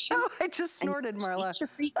fashion? Oh, I just snorted, Marla. Your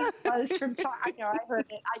freaking clothes from time. I know, I heard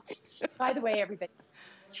it. By the way, everybody,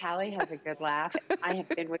 Callie has a good laugh. I have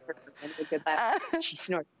been with her for a good laugh. She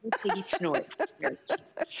snorts. Piggy snorts. It's very cute.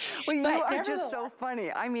 Well, you are just so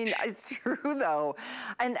funny. I mean, it's true, though.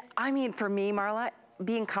 And I mean, for me, Marla,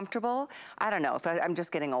 being comfortable, I don't know if I'm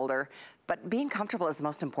just getting older, but being comfortable is the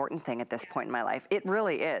most important thing at this point in my life. It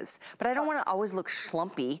really is. But I don't want to always look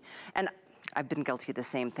schlumpy. And I've been guilty of the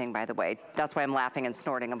same thing, by the way. That's why I'm laughing and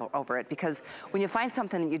snorting over it, because when you find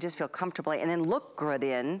something that you just feel comfortable in and look good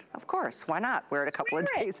in, of course, why not wear it a couple of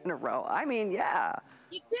days in a row? I mean, yeah.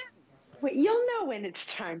 You do. Well, you'll know when it's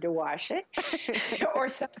time to wash it or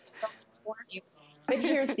something will inform you. But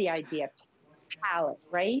here's the idea. Palette,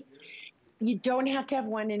 right? You don't have to have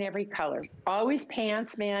one in every color. Always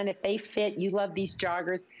pants, man. If they fit, you love these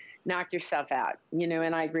joggers. knock yourself out, you know,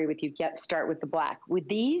 and I agree with you. Start with the black. With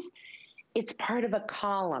these, it's part of a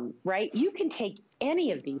column, right? You can take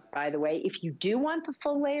any of these, by the way. If you do want the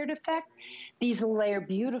full layered effect, these will layer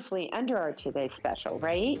beautifully under our today's special,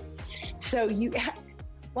 right? So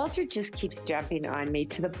Walter just keeps jumping on me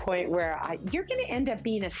to the point where you're going to end up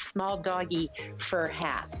being a small doggy fur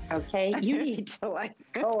hat, okay? You need to like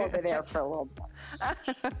go over there for a little bit.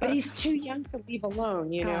 But he's too young to leave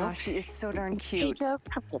alone, you know? Gosh, he is so darn cute.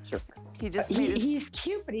 He just he's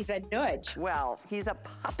cute, but he's a nudge. Well, he's a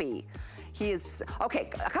puppy. He is, okay,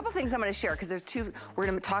 a couple things I'm gonna share, because there's two. We're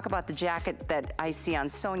gonna talk about the jacket that I see on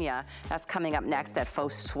Sonia. That's coming up next, that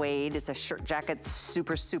faux suede. It's a shirt jacket,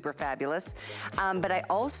 super, super fabulous. But I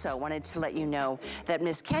also wanted to let you know that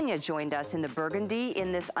Miss Kenya joined us in the burgundy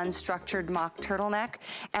in this unstructured mock turtleneck.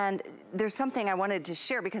 And there's something I wanted to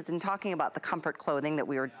share, because in talking about the comfort clothing that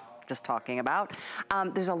we were just talking about,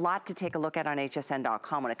 there's a lot to take a look at on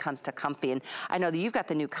hsn.com when it comes to comfy. And I know that you've got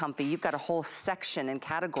the new comfy. You've got a whole section and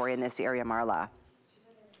category in this area, Marla.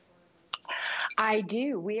 I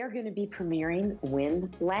do. We are going to be premiering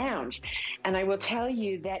Wynne Lounge. And I will tell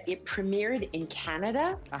you that it premiered in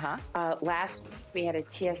Canada. Last week we had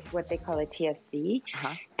what they call a TSV.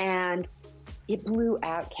 And it blew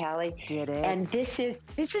out, Callie. Did it? And this is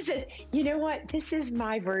you know what? This is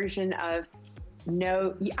my version of,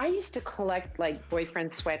 no, I used to collect like boyfriend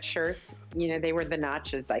sweatshirts. You know, they were the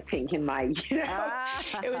notches, I think, in my, you know,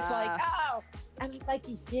 it was like, oh, and like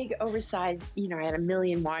these big oversized, you know, I had a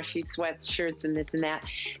million washi sweatshirts and this and that.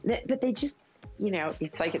 But they just, you know,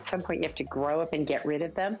 it's like at some point you have to grow up and get rid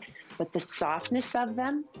of them. But the softness of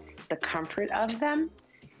them, the comfort of them,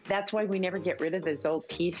 that's why we never get rid of those old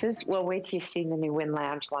pieces. Well, wait till you see the new Wynne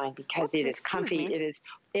Lounge line, because it is comfy.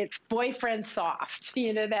 It's boyfriend soft.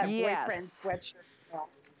 You know, that boyfriend sweatshirt soft.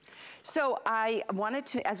 So I wanted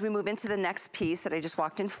to, as we move into the next piece that I just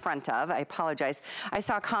walked in front of, I apologize. I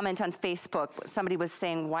saw a comment on Facebook. Somebody was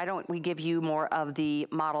saying, why don't we give you more of the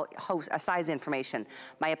model size information?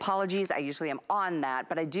 My apologies. I usually am on that,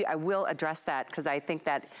 but I will address that, because I think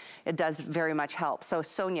that it does very much help. So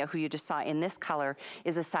Sonia, who you just saw in this color,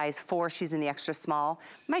 is a size 4. She's in the extra small.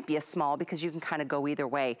 Might be a small, because you can kind of go either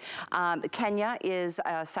way. Kenya is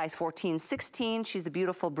a size 14, 16. She's the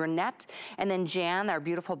beautiful brunette. And then Jan, our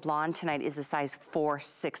beautiful blonde tonight, is a size 4,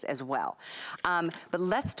 6 as well. But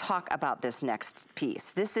let's talk about this next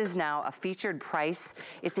piece. This is now a featured price.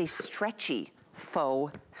 It's a stretchy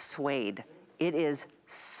faux suede. It is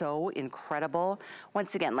so incredible.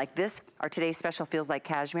 Once again, like this, our today's special feels like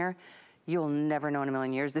cashmere. You'll never know in a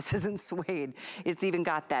million years this isn't suede. It's even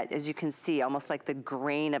got that, as you can see, almost like the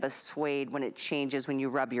grain of a suede when it changes when you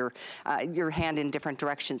rub your hand in different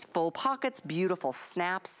directions. Full pockets, beautiful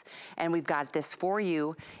snaps, and we've got this for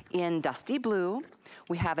you in dusty blue.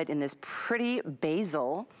 We have it in this pretty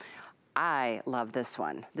basil. I love this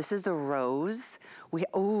one. This is the rose.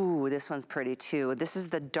 Ooh, this one's pretty too. This is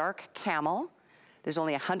the dark camel. There's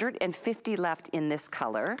only 150 left in this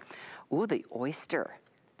color. Ooh, the oyster.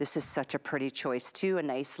 This is such a pretty choice too, a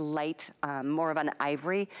nice light, more of an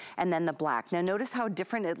ivory, and then the black. Now notice how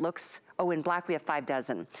different it looks. Oh, in black we have 5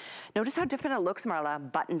 dozen. Notice how different it looks,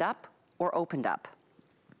 Marla, buttoned up or opened up.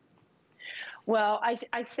 Well,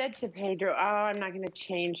 I said to Pedro, oh, I'm not going to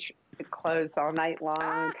change the clothes all night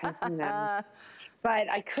long, because but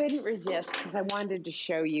I couldn't resist, because I wanted to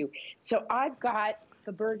show you. So I've got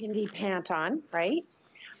the burgundy pant on, right?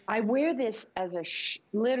 I wear this as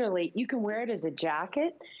literally, you can wear it as a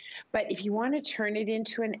jacket, but if you want to turn it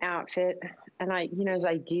into an outfit, and you know, as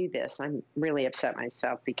I do this, I'm really upset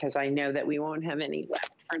myself, because I know that we won't have any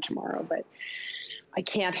left for tomorrow, but I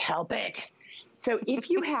can't help it. So if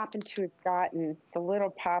you happen to have gotten the little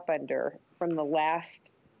pop under from the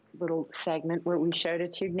last little segment where we showed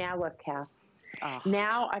it to you, now look, Cal. Oh.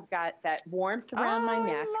 Now I've got that warmth around my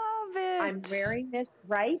neck. It. I'm wearing this,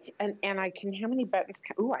 right? And I can, how many buttons?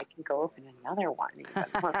 Ooh, I can go open another one. Even.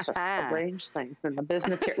 Let's just arrange things in the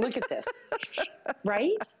business here. Look at this,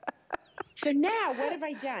 right? So now what have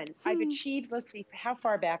I done? I've achieved, let's see, how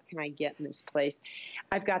far back can I get in this place?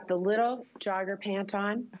 I've got the little jogger pant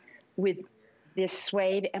on with this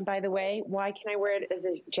suede. And by the way, why can I wear it as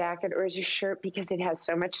a jacket or as a shirt? Because it has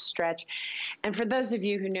so much stretch. And for those of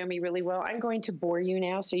you who know me really well, I'm going to bore you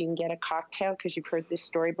now so you can get a cocktail, because you've heard this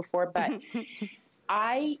story before. But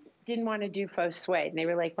I didn't want to do faux suede. And they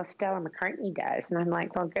were like, well, Stella McCartney does. And I'm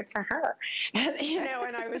like, well, good for her. And, you know,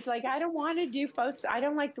 and I was like, I don't want to do faux. I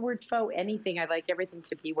don't like the word faux anything. I like everything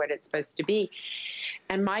to be what it's supposed to be.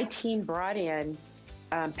 And my team brought in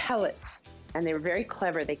pellets. And they were very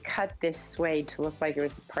clever. They cut this suede to look like it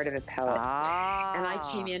was part of a pellet. And I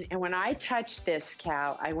came in, and when I touched this,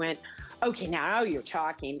 Cal, I went, okay, now you're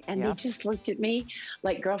talking. And they just looked at me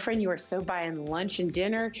like, girlfriend, you are so buying lunch and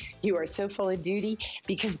dinner. You are so full of duty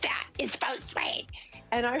because that is faux suede.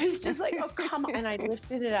 And I was just like, oh, come on. And I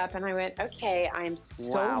lifted it up and I went, okay, I'm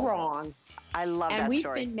so wrong. I love that story.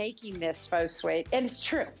 story. And we've been making this faux suede. And it's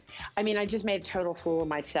true. I mean, I just made a total fool of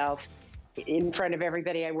myself in front of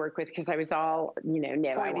everybody I work with because I was all, no,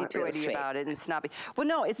 I want real suede about it and snobby. Well,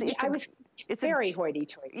 no, it's very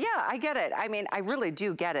hoity-toity. Yeah, I get it. I mean, I really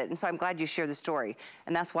do get it. And so I'm glad you shared the story.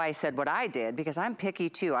 And that's why I said what I did, because I'm picky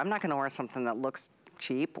too. I'm not going to wear something that looks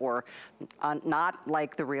cheap or not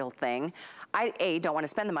like the real thing. I don't want to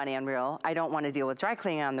spend the money on real. I don't want to deal with dry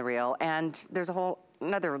cleaning on the real. And there's a whole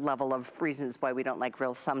another level of reasons why we don't like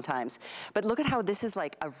real sometimes. But look at how this is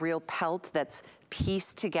like a real pelt that's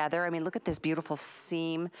pieced together. I mean, look at this beautiful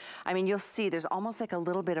seam. I mean, you'll see there's almost like a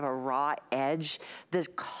little bit of a raw edge. The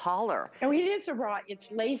collar. Oh, it is a raw,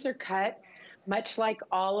 it's laser cut, much like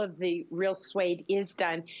all of the real suede is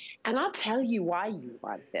done. And I'll tell you why you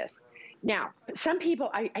want this. Now, some people,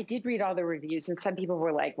 I did read all the reviews and some people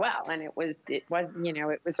were like, well, and it was, it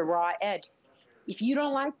was a raw edge. If you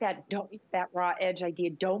don't like that, that raw edge idea,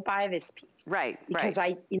 don't buy this piece. Right, because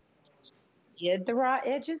I did the raw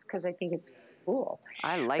edges because I think it's cool.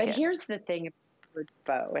 I like it. But here's the thing about the word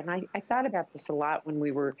faux, and I thought about this a lot when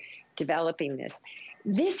we were developing this.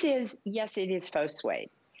 This is, yes, it is faux suede.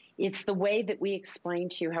 It's the way that we explain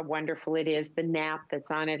to you how wonderful it is, the nap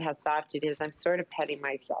that's on it, how soft it is. I'm sort of petting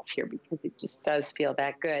myself here because it just does feel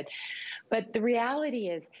that good. But the reality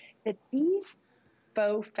is that these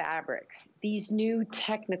faux fabrics, these new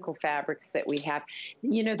technical fabrics that we have,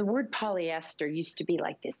 the word polyester used to be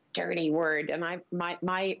like this dirty word. And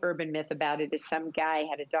my urban myth about it is some guy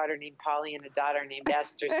had a daughter named Polly and a daughter named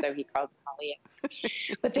Esther, so he called it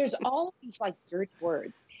polyester. But there's all of these like dirty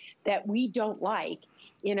words that we don't like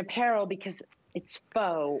in apparel because it's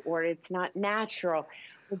faux or it's not natural.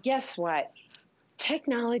 Well, guess what?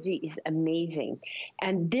 Technology is amazing.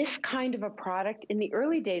 And this kind of a product, in the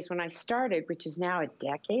early days when I started, which is now a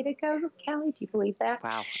decade ago, Callie, do you believe that?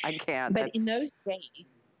 Wow, I can't. But in those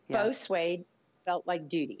days, faux suede felt like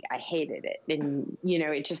duty. I hated it. And,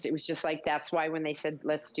 it was just like, that's why when they said,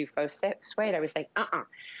 let's do faux suede, I was like,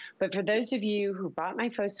 But for those of you who bought my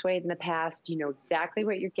faux suede in the past, you know exactly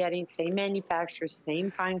what you're getting, same manufacturer,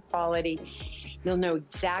 same fine quality. You'll know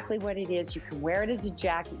exactly what it is. You can wear it as a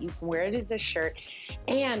jacket. You can wear it as a shirt.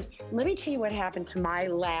 And let me tell you what happened to my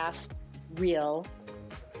last real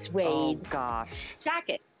suede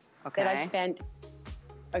jacket that I spent,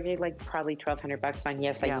 like probably $1,200 on.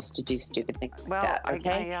 Yes, I used to do stupid things like that.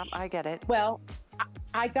 Okay? I get it. Well,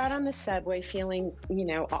 I got on the subway feeling,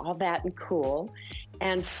 all that and cool.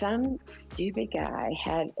 And some stupid guy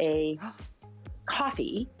had a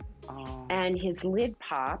coffee and his lid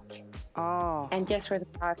popped. And guess where the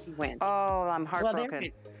coffee went? I'm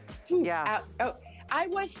heartbroken. I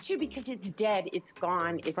was too, because it's dead. It's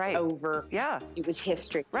gone. It's over. Yeah. It was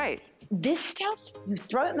history. Right. This stuff, you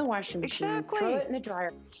throw it in the washing machine, Exactly. throw it in the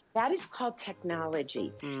dryer. That is called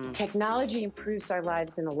technology. Technology improves our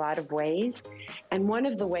lives in a lot of ways. And one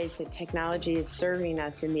of the ways that technology is serving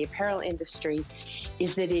us in the apparel industry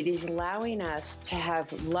is that it is allowing us to have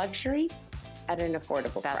luxury at an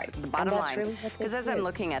affordable price. That's bottom line. Really because as I'm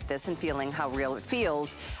looking at this and feeling how real it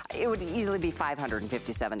feels, it would easily be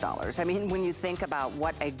 $557. I mean, when you think about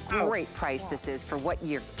what a great price this is for what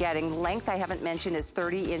you're getting. Length, I haven't mentioned, is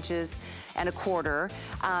 30 inches and a quarter.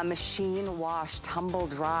 Machine wash, tumble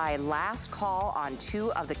dry. Last call on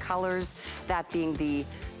 2 of the colors, that being the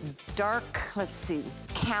dark,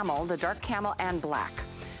 camel, the dark camel and black.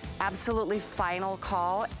 Absolutely final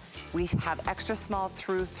call. We have extra small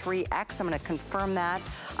through 3X. I'm gonna confirm that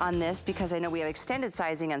on this because I know we have extended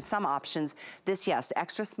sizing on some options. This, yes,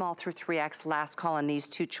 extra small through 3X, last call on these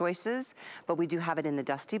 2 choices, but we do have it in the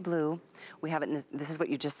dusty blue. We have it in this is what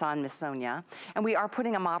you just saw in Miss Sonia. And we are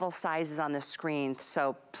putting a model sizes on the screen,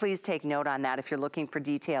 so please take note on that if you're looking for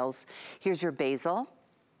details. Here's your basil.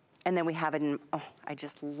 And then we have it in, I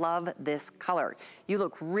just love this color. You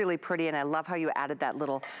look really pretty, and I love how you added that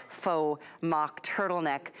little faux mock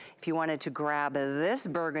turtleneck. If you wanted to grab this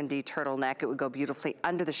burgundy turtleneck, it would go beautifully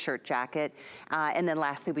under the shirt jacket. And then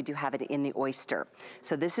lastly, we do have it in the oyster.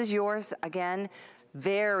 So this is yours, again,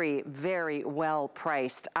 very, very well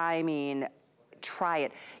priced. I mean, try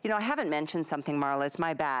it. I haven't mentioned something, Marla, it's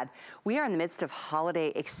my bad. We are in the midst of holiday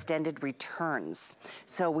extended returns.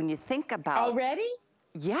 So when you think about— Already?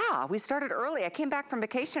 Yeah, we started early. I came back from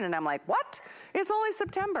vacation and I'm like, what? It's only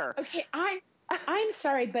September. Okay, I'm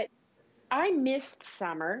sorry, but I missed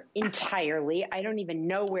summer entirely. I don't even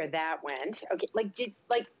know where that went. Okay,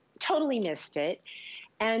 totally missed it.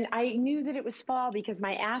 And I knew that it was fall because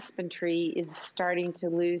my aspen tree is starting to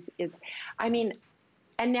lose its, I mean,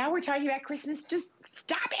 and now we're talking about Christmas. Just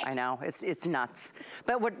stop it. I know, it's nuts.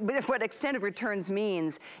 But what extended returns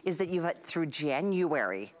means is that you've through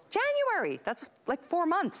January, that's like 4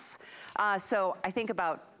 months. So I think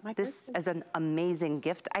about this as an amazing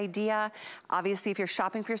gift idea. Obviously, if you're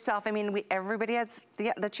shopping for yourself, I mean, everybody has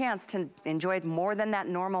the chance to enjoy it more than that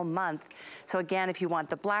normal month. So again, if you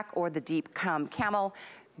want the black or the deep camel,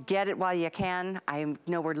 get it while you can. I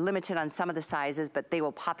know we're limited on some of the sizes, but they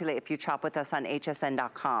will populate if you shop with us on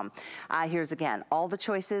hsn.com. Here's again, all the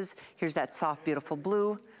choices. Here's that soft, beautiful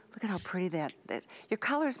blue. Look at how pretty that is. Your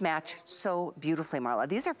colors match so beautifully, Marla.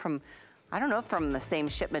 These are from, I don't know if from the same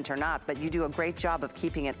shipment or not, but you do a great job of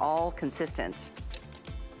keeping it all consistent.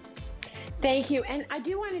 Thank you. And I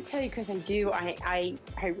do want to tell you, because I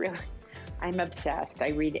really, I'm obsessed. I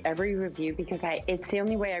read every review because it's the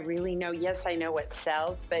only way I really know. Yes, I know what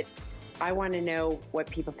sells, but I want to know what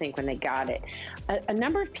people think when they got it. A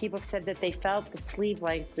number of people said that they felt the sleeve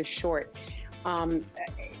length was short.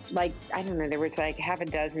 Like, I don't know, there was like half a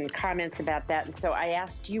dozen comments about that. And so I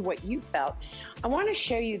asked you what you felt. I want to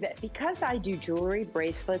show you that because I do jewelry,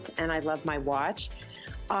 bracelets, and I love my watch,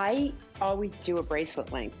 I always do a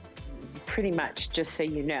bracelet length, pretty much, just so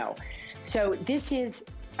you know. So this is,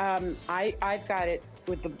 I've got it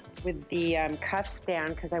with the cuffs down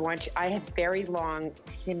because I have very long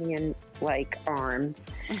simian-like arms.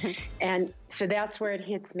 And so that's where it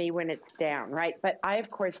hits me when it's down, right? But I,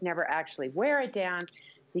 of course, never actually wear it down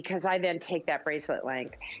because I then take that bracelet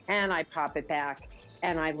length and I pop it back.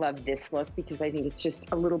 And I love this look because I think it's just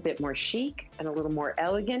a little bit more chic and a little more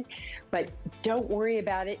elegant. But don't worry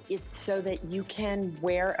about it. It's so that you can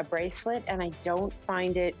wear a bracelet, and I don't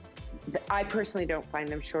find it, I personally don't find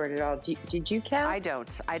them short at all. Did you, Cal? I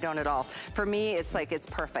don't at all. For me, it's like, it's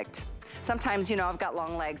perfect. Sometimes, you know, I've got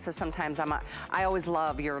long legs, so sometimes I always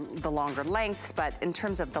love the longer lengths, but in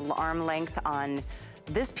terms of the arm length on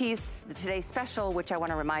this piece, the Today Special, which I want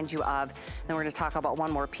to remind you of, then we're going to talk about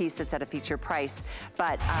one more piece that's at a feature price,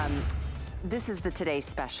 but this is the Today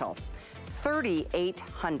Special.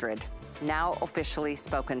 $3,800 now officially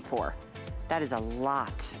spoken for. That is a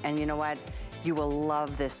lot, and you know what? You will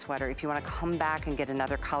love this sweater. If you want to come back and get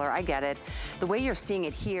another color, I get it. The way you're seeing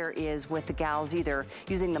it here is with the gals either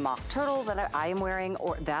using the mock turtle that I am wearing,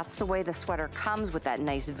 or that's the way the sweater comes with that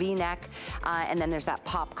nice V-neck. And then there's that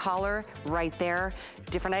pop collar right there.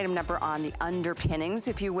 Different item number on the underpinnings,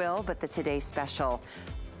 if you will, but the Today Special,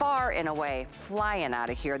 far and away flying out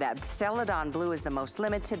of here. That Celadon blue is the most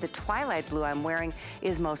limited. The Twilight blue I'm wearing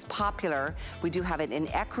is most popular. We do have it in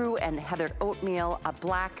ecru and heathered oatmeal, a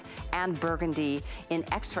black and burgundy in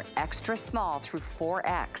extra, extra small through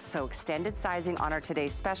 4X. So extended sizing on our Today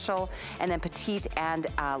Special, and then petite and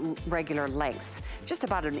regular lengths. Just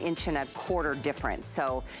about 1.25 inches difference.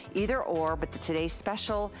 So either or, but the Today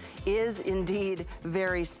Special is indeed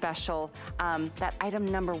very special. That item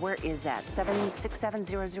number, where is that?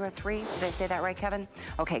 767003. Did I say that right, Kevin?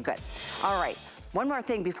 Okay, good. All right. One more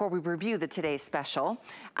thing before we review the Today Special.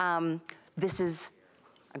 This is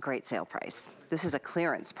a great sale price. This is a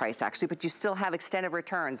clearance price, actually, but you still have extended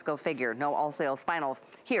returns. Go figure. No all sales final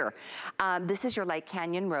here. This is your Light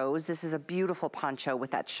Canyon Rose. This is a beautiful poncho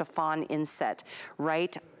with that chiffon inset,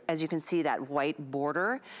 right? As you can see, that white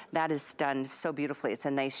border, that is done so beautifully. It's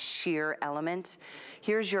a nice sheer element.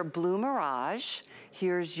 Here's your Blue Mirage.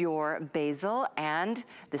 Here's your Basil, and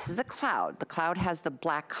this is the Cloud. The Cloud has the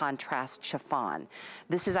black contrast chiffon.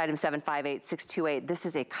 This is item 758628. This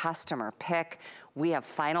is a customer pick. We have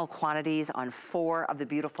final quantities on 4 of the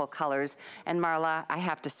beautiful colors. And Marla, I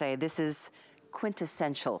have to say, this is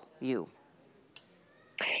quintessential you.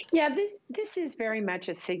 Yeah, this is very much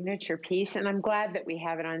a signature piece, and I'm glad that we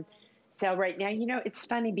have it on sale right now. You know, it's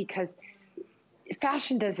funny because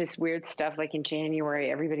fashion does this weird stuff. Like in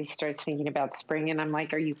January, everybody starts thinking about spring, and I'm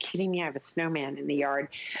like, are you kidding me? I have a snowman in the yard.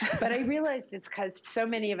 But I realized it's because so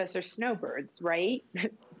many of us are snowbirds, right?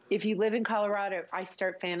 If you live in Colorado, I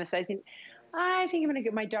start fantasizing, I think I'm going to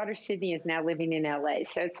go. My daughter Sydney is now living in LA.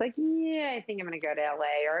 So it's like, yeah, I think I'm going to go to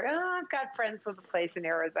LA. Or, oh, I've got friends with a place in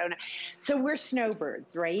Arizona. So we're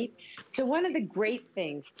snowbirds, right? So one of the great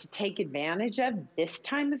things to take advantage of this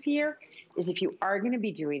time of year is if you are going to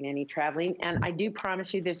be doing any traveling, and I do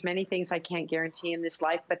promise you there's many things I can't guarantee in this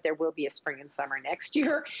life, but there will be a spring and summer next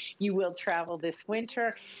year. You will travel this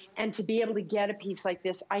winter. And to be able to get a piece like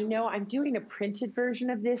this, I know I'm doing a printed version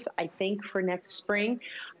of this, I think, for next spring.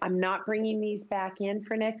 I'm not bringing these back in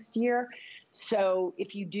for next year. So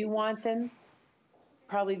if you do want them,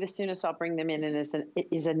 probably the soonest I'll bring them in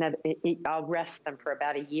I'll rest them for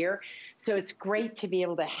about a year. So it's great to be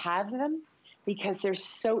able to have them because they're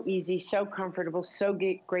so easy, so comfortable, so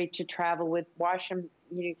great to travel with. Wash them,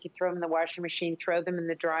 you can throw them in the washing machine, throw them in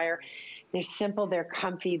the dryer. They're simple, they're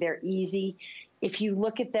comfy, they're easy. If you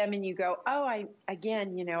look at them and you go, oh, I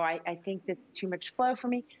think that's too much flow for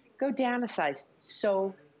me, go down a size.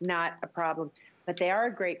 So not a problem. But they are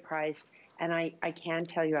a great price, and I can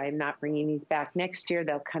tell you I am not bringing these back. Next year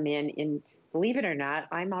they'll come in, believe it or not,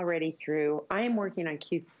 I am working on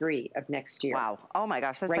Q3 of next year. Wow. Oh my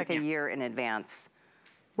gosh, that's right like now. A year in advance.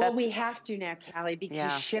 Well, we have to now, Callie,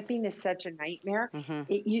 because shipping is such a nightmare.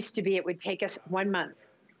 It used to be it would take us 1 month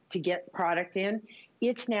to get product in.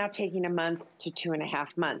 It's now taking a month to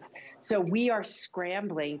 2.5 months. So we are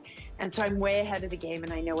scrambling. And so I'm way ahead of the game,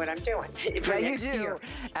 and I know what I'm doing. Yeah, you do.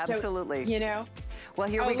 Absolutely. So, Well,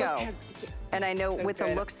 here we go. Look, and I know so with good.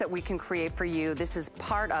 the looks that we can create for you, this is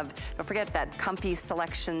part of, don't forget that comfy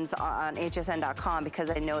selections on hsn.com, because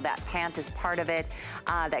I know that pant is part of it,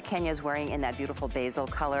 that Kenya's wearing in that beautiful basil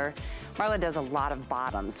color. Marla does a lot of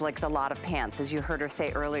bottoms, like a lot of pants, as you heard her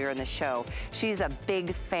say earlier in the show. She's a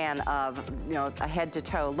big fan of, a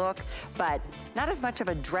head-to-toe look, but not as much of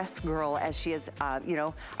a dress girl as she is,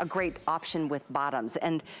 a great option with bottoms.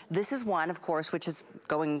 And this is one, of course, which is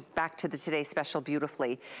going back to the Today Special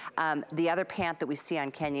beautifully. The other pant that we see on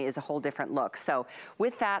Kenya is a whole different look. So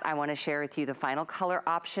with that, I want to share with you the final color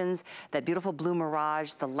options, that beautiful blue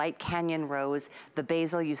mirage, the light canyon rose, the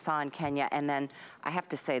basil you saw in Kenya, and then I have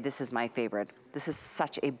to say, this is my favorite. This is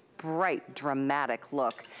such a bright, dramatic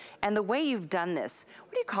look. And the way you've done this,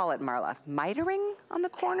 what do you call it, Marla? Mitering on the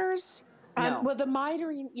corners? No. Well, the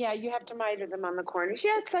mitering, you have to miter them on the corners.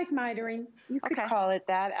 Yeah, it's like mitering. You could call it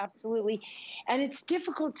that, absolutely. And it's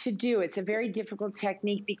difficult to do. It's a very difficult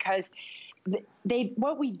technique because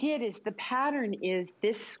what we did is the pattern is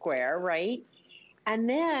this square, right? And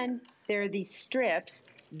then there are these strips.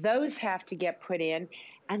 Those have to get put in.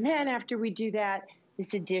 And then after we do that,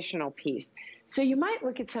 this additional piece. So you might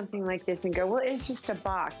look at something like this and go, well, it's just a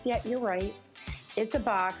box. Yeah, you're right. It's a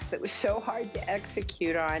box that was so hard to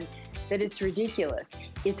execute on that it's ridiculous.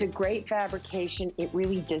 It's a great fabrication. It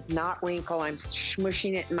really does not wrinkle. I'm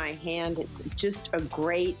smushing it in my hand. It's just a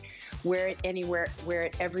great, wear it anywhere, wear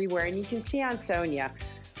it everywhere. And you can see on Sonia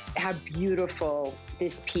how beautiful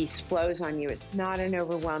this piece flows on you. It's not an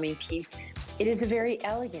overwhelming piece. It is a very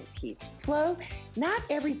elegant piece. Flow, not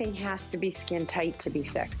everything has to be skin tight to be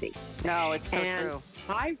sexy. No, it's so true.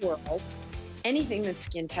 My world, anything that's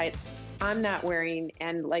skin tight, I'm not wearing,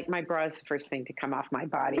 and like my bra is the first thing to come off my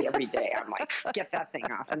body every day. I'm like, get that thing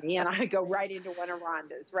off of me. And I go right into one of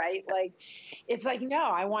Rhonda's, right? Like, it's like, no,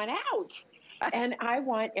 I want out. And I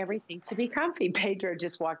want everything to be comfy. Pedro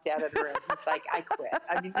just walked out of the room. He's like, I quit.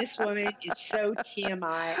 I mean, this woman is so TMI.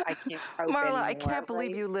 I can't cope Marla, anymore, I can't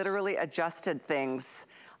believe you literally adjusted things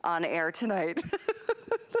on air tonight.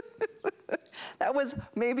 That was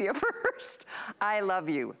maybe a first. I love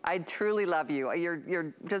you. I truly love you.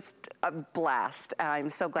 You're just a blast. I'm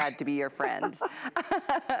so glad to be your friend.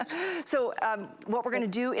 So what we're going to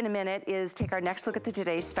do in a minute is take our next look at the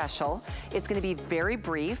Today Special. It's going to be very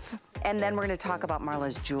brief, and then we're going to talk about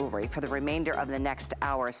Marla's jewelry for the remainder of the next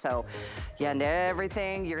hour. So and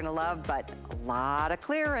everything you're going to love, but a lot of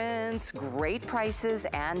clearance, great prices,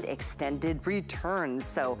 and extended returns.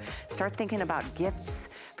 So start thinking about gifts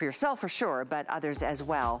for yourself for sure, but others as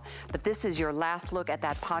well. But this is your last look at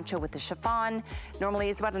that poncho with the chiffon. Normally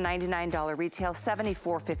it's about a $99 retail,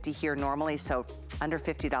 $74.50 here normally, so under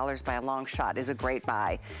 $50 by a long shot is a great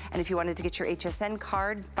buy. And if you wanted to get your HSN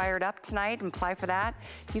card fired up tonight and apply for that,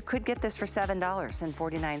 you could get this for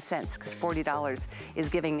 $7.49, because $40 is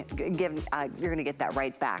you're gonna get that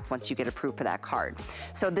right back once you get approved for that card.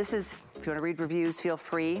 So this is, if you want to read reviews, feel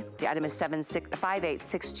free. The item is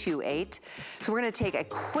 58628. So we're going to take a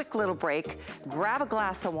quick little break, grab a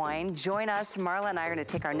glass of wine, join us. Marla and I are going to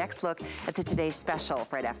take our next look at the Today Special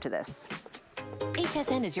right after this.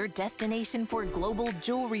 HSN is your destination for global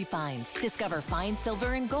jewelry finds. Discover fine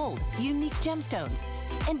silver and gold, unique gemstones,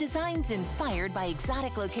 and designs inspired by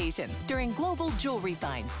exotic locations during Global Jewelry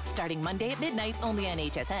Finds, starting Monday at midnight only on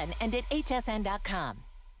HSN and at hsn.com.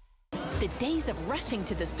 The days of rushing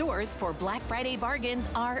to the stores for Black Friday bargains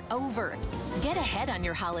are over. Get ahead on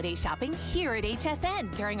your holiday shopping here at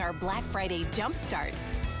HSN during our Black Friday Jumpstart.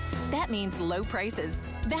 That means low prices,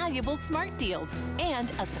 valuable smart deals, and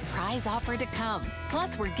a surprise offer to come.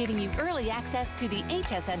 Plus, we're giving you early access to the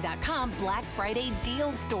hsn.com Black Friday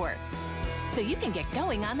Deals Store, so you can get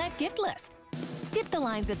going on that gift list. Skip the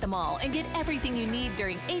lines at the mall and get everything you need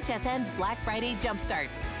during HSN's Black Friday Jumpstart,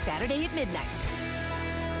 Saturday at midnight.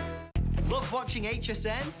 Love watching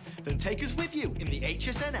HSN? Then take us with you in the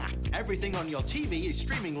HSN app. Everything on your TV is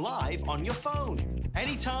streaming live on your phone.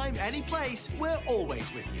 Anytime, any place, we're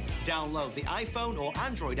always with you. Download the iPhone or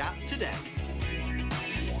Android app today.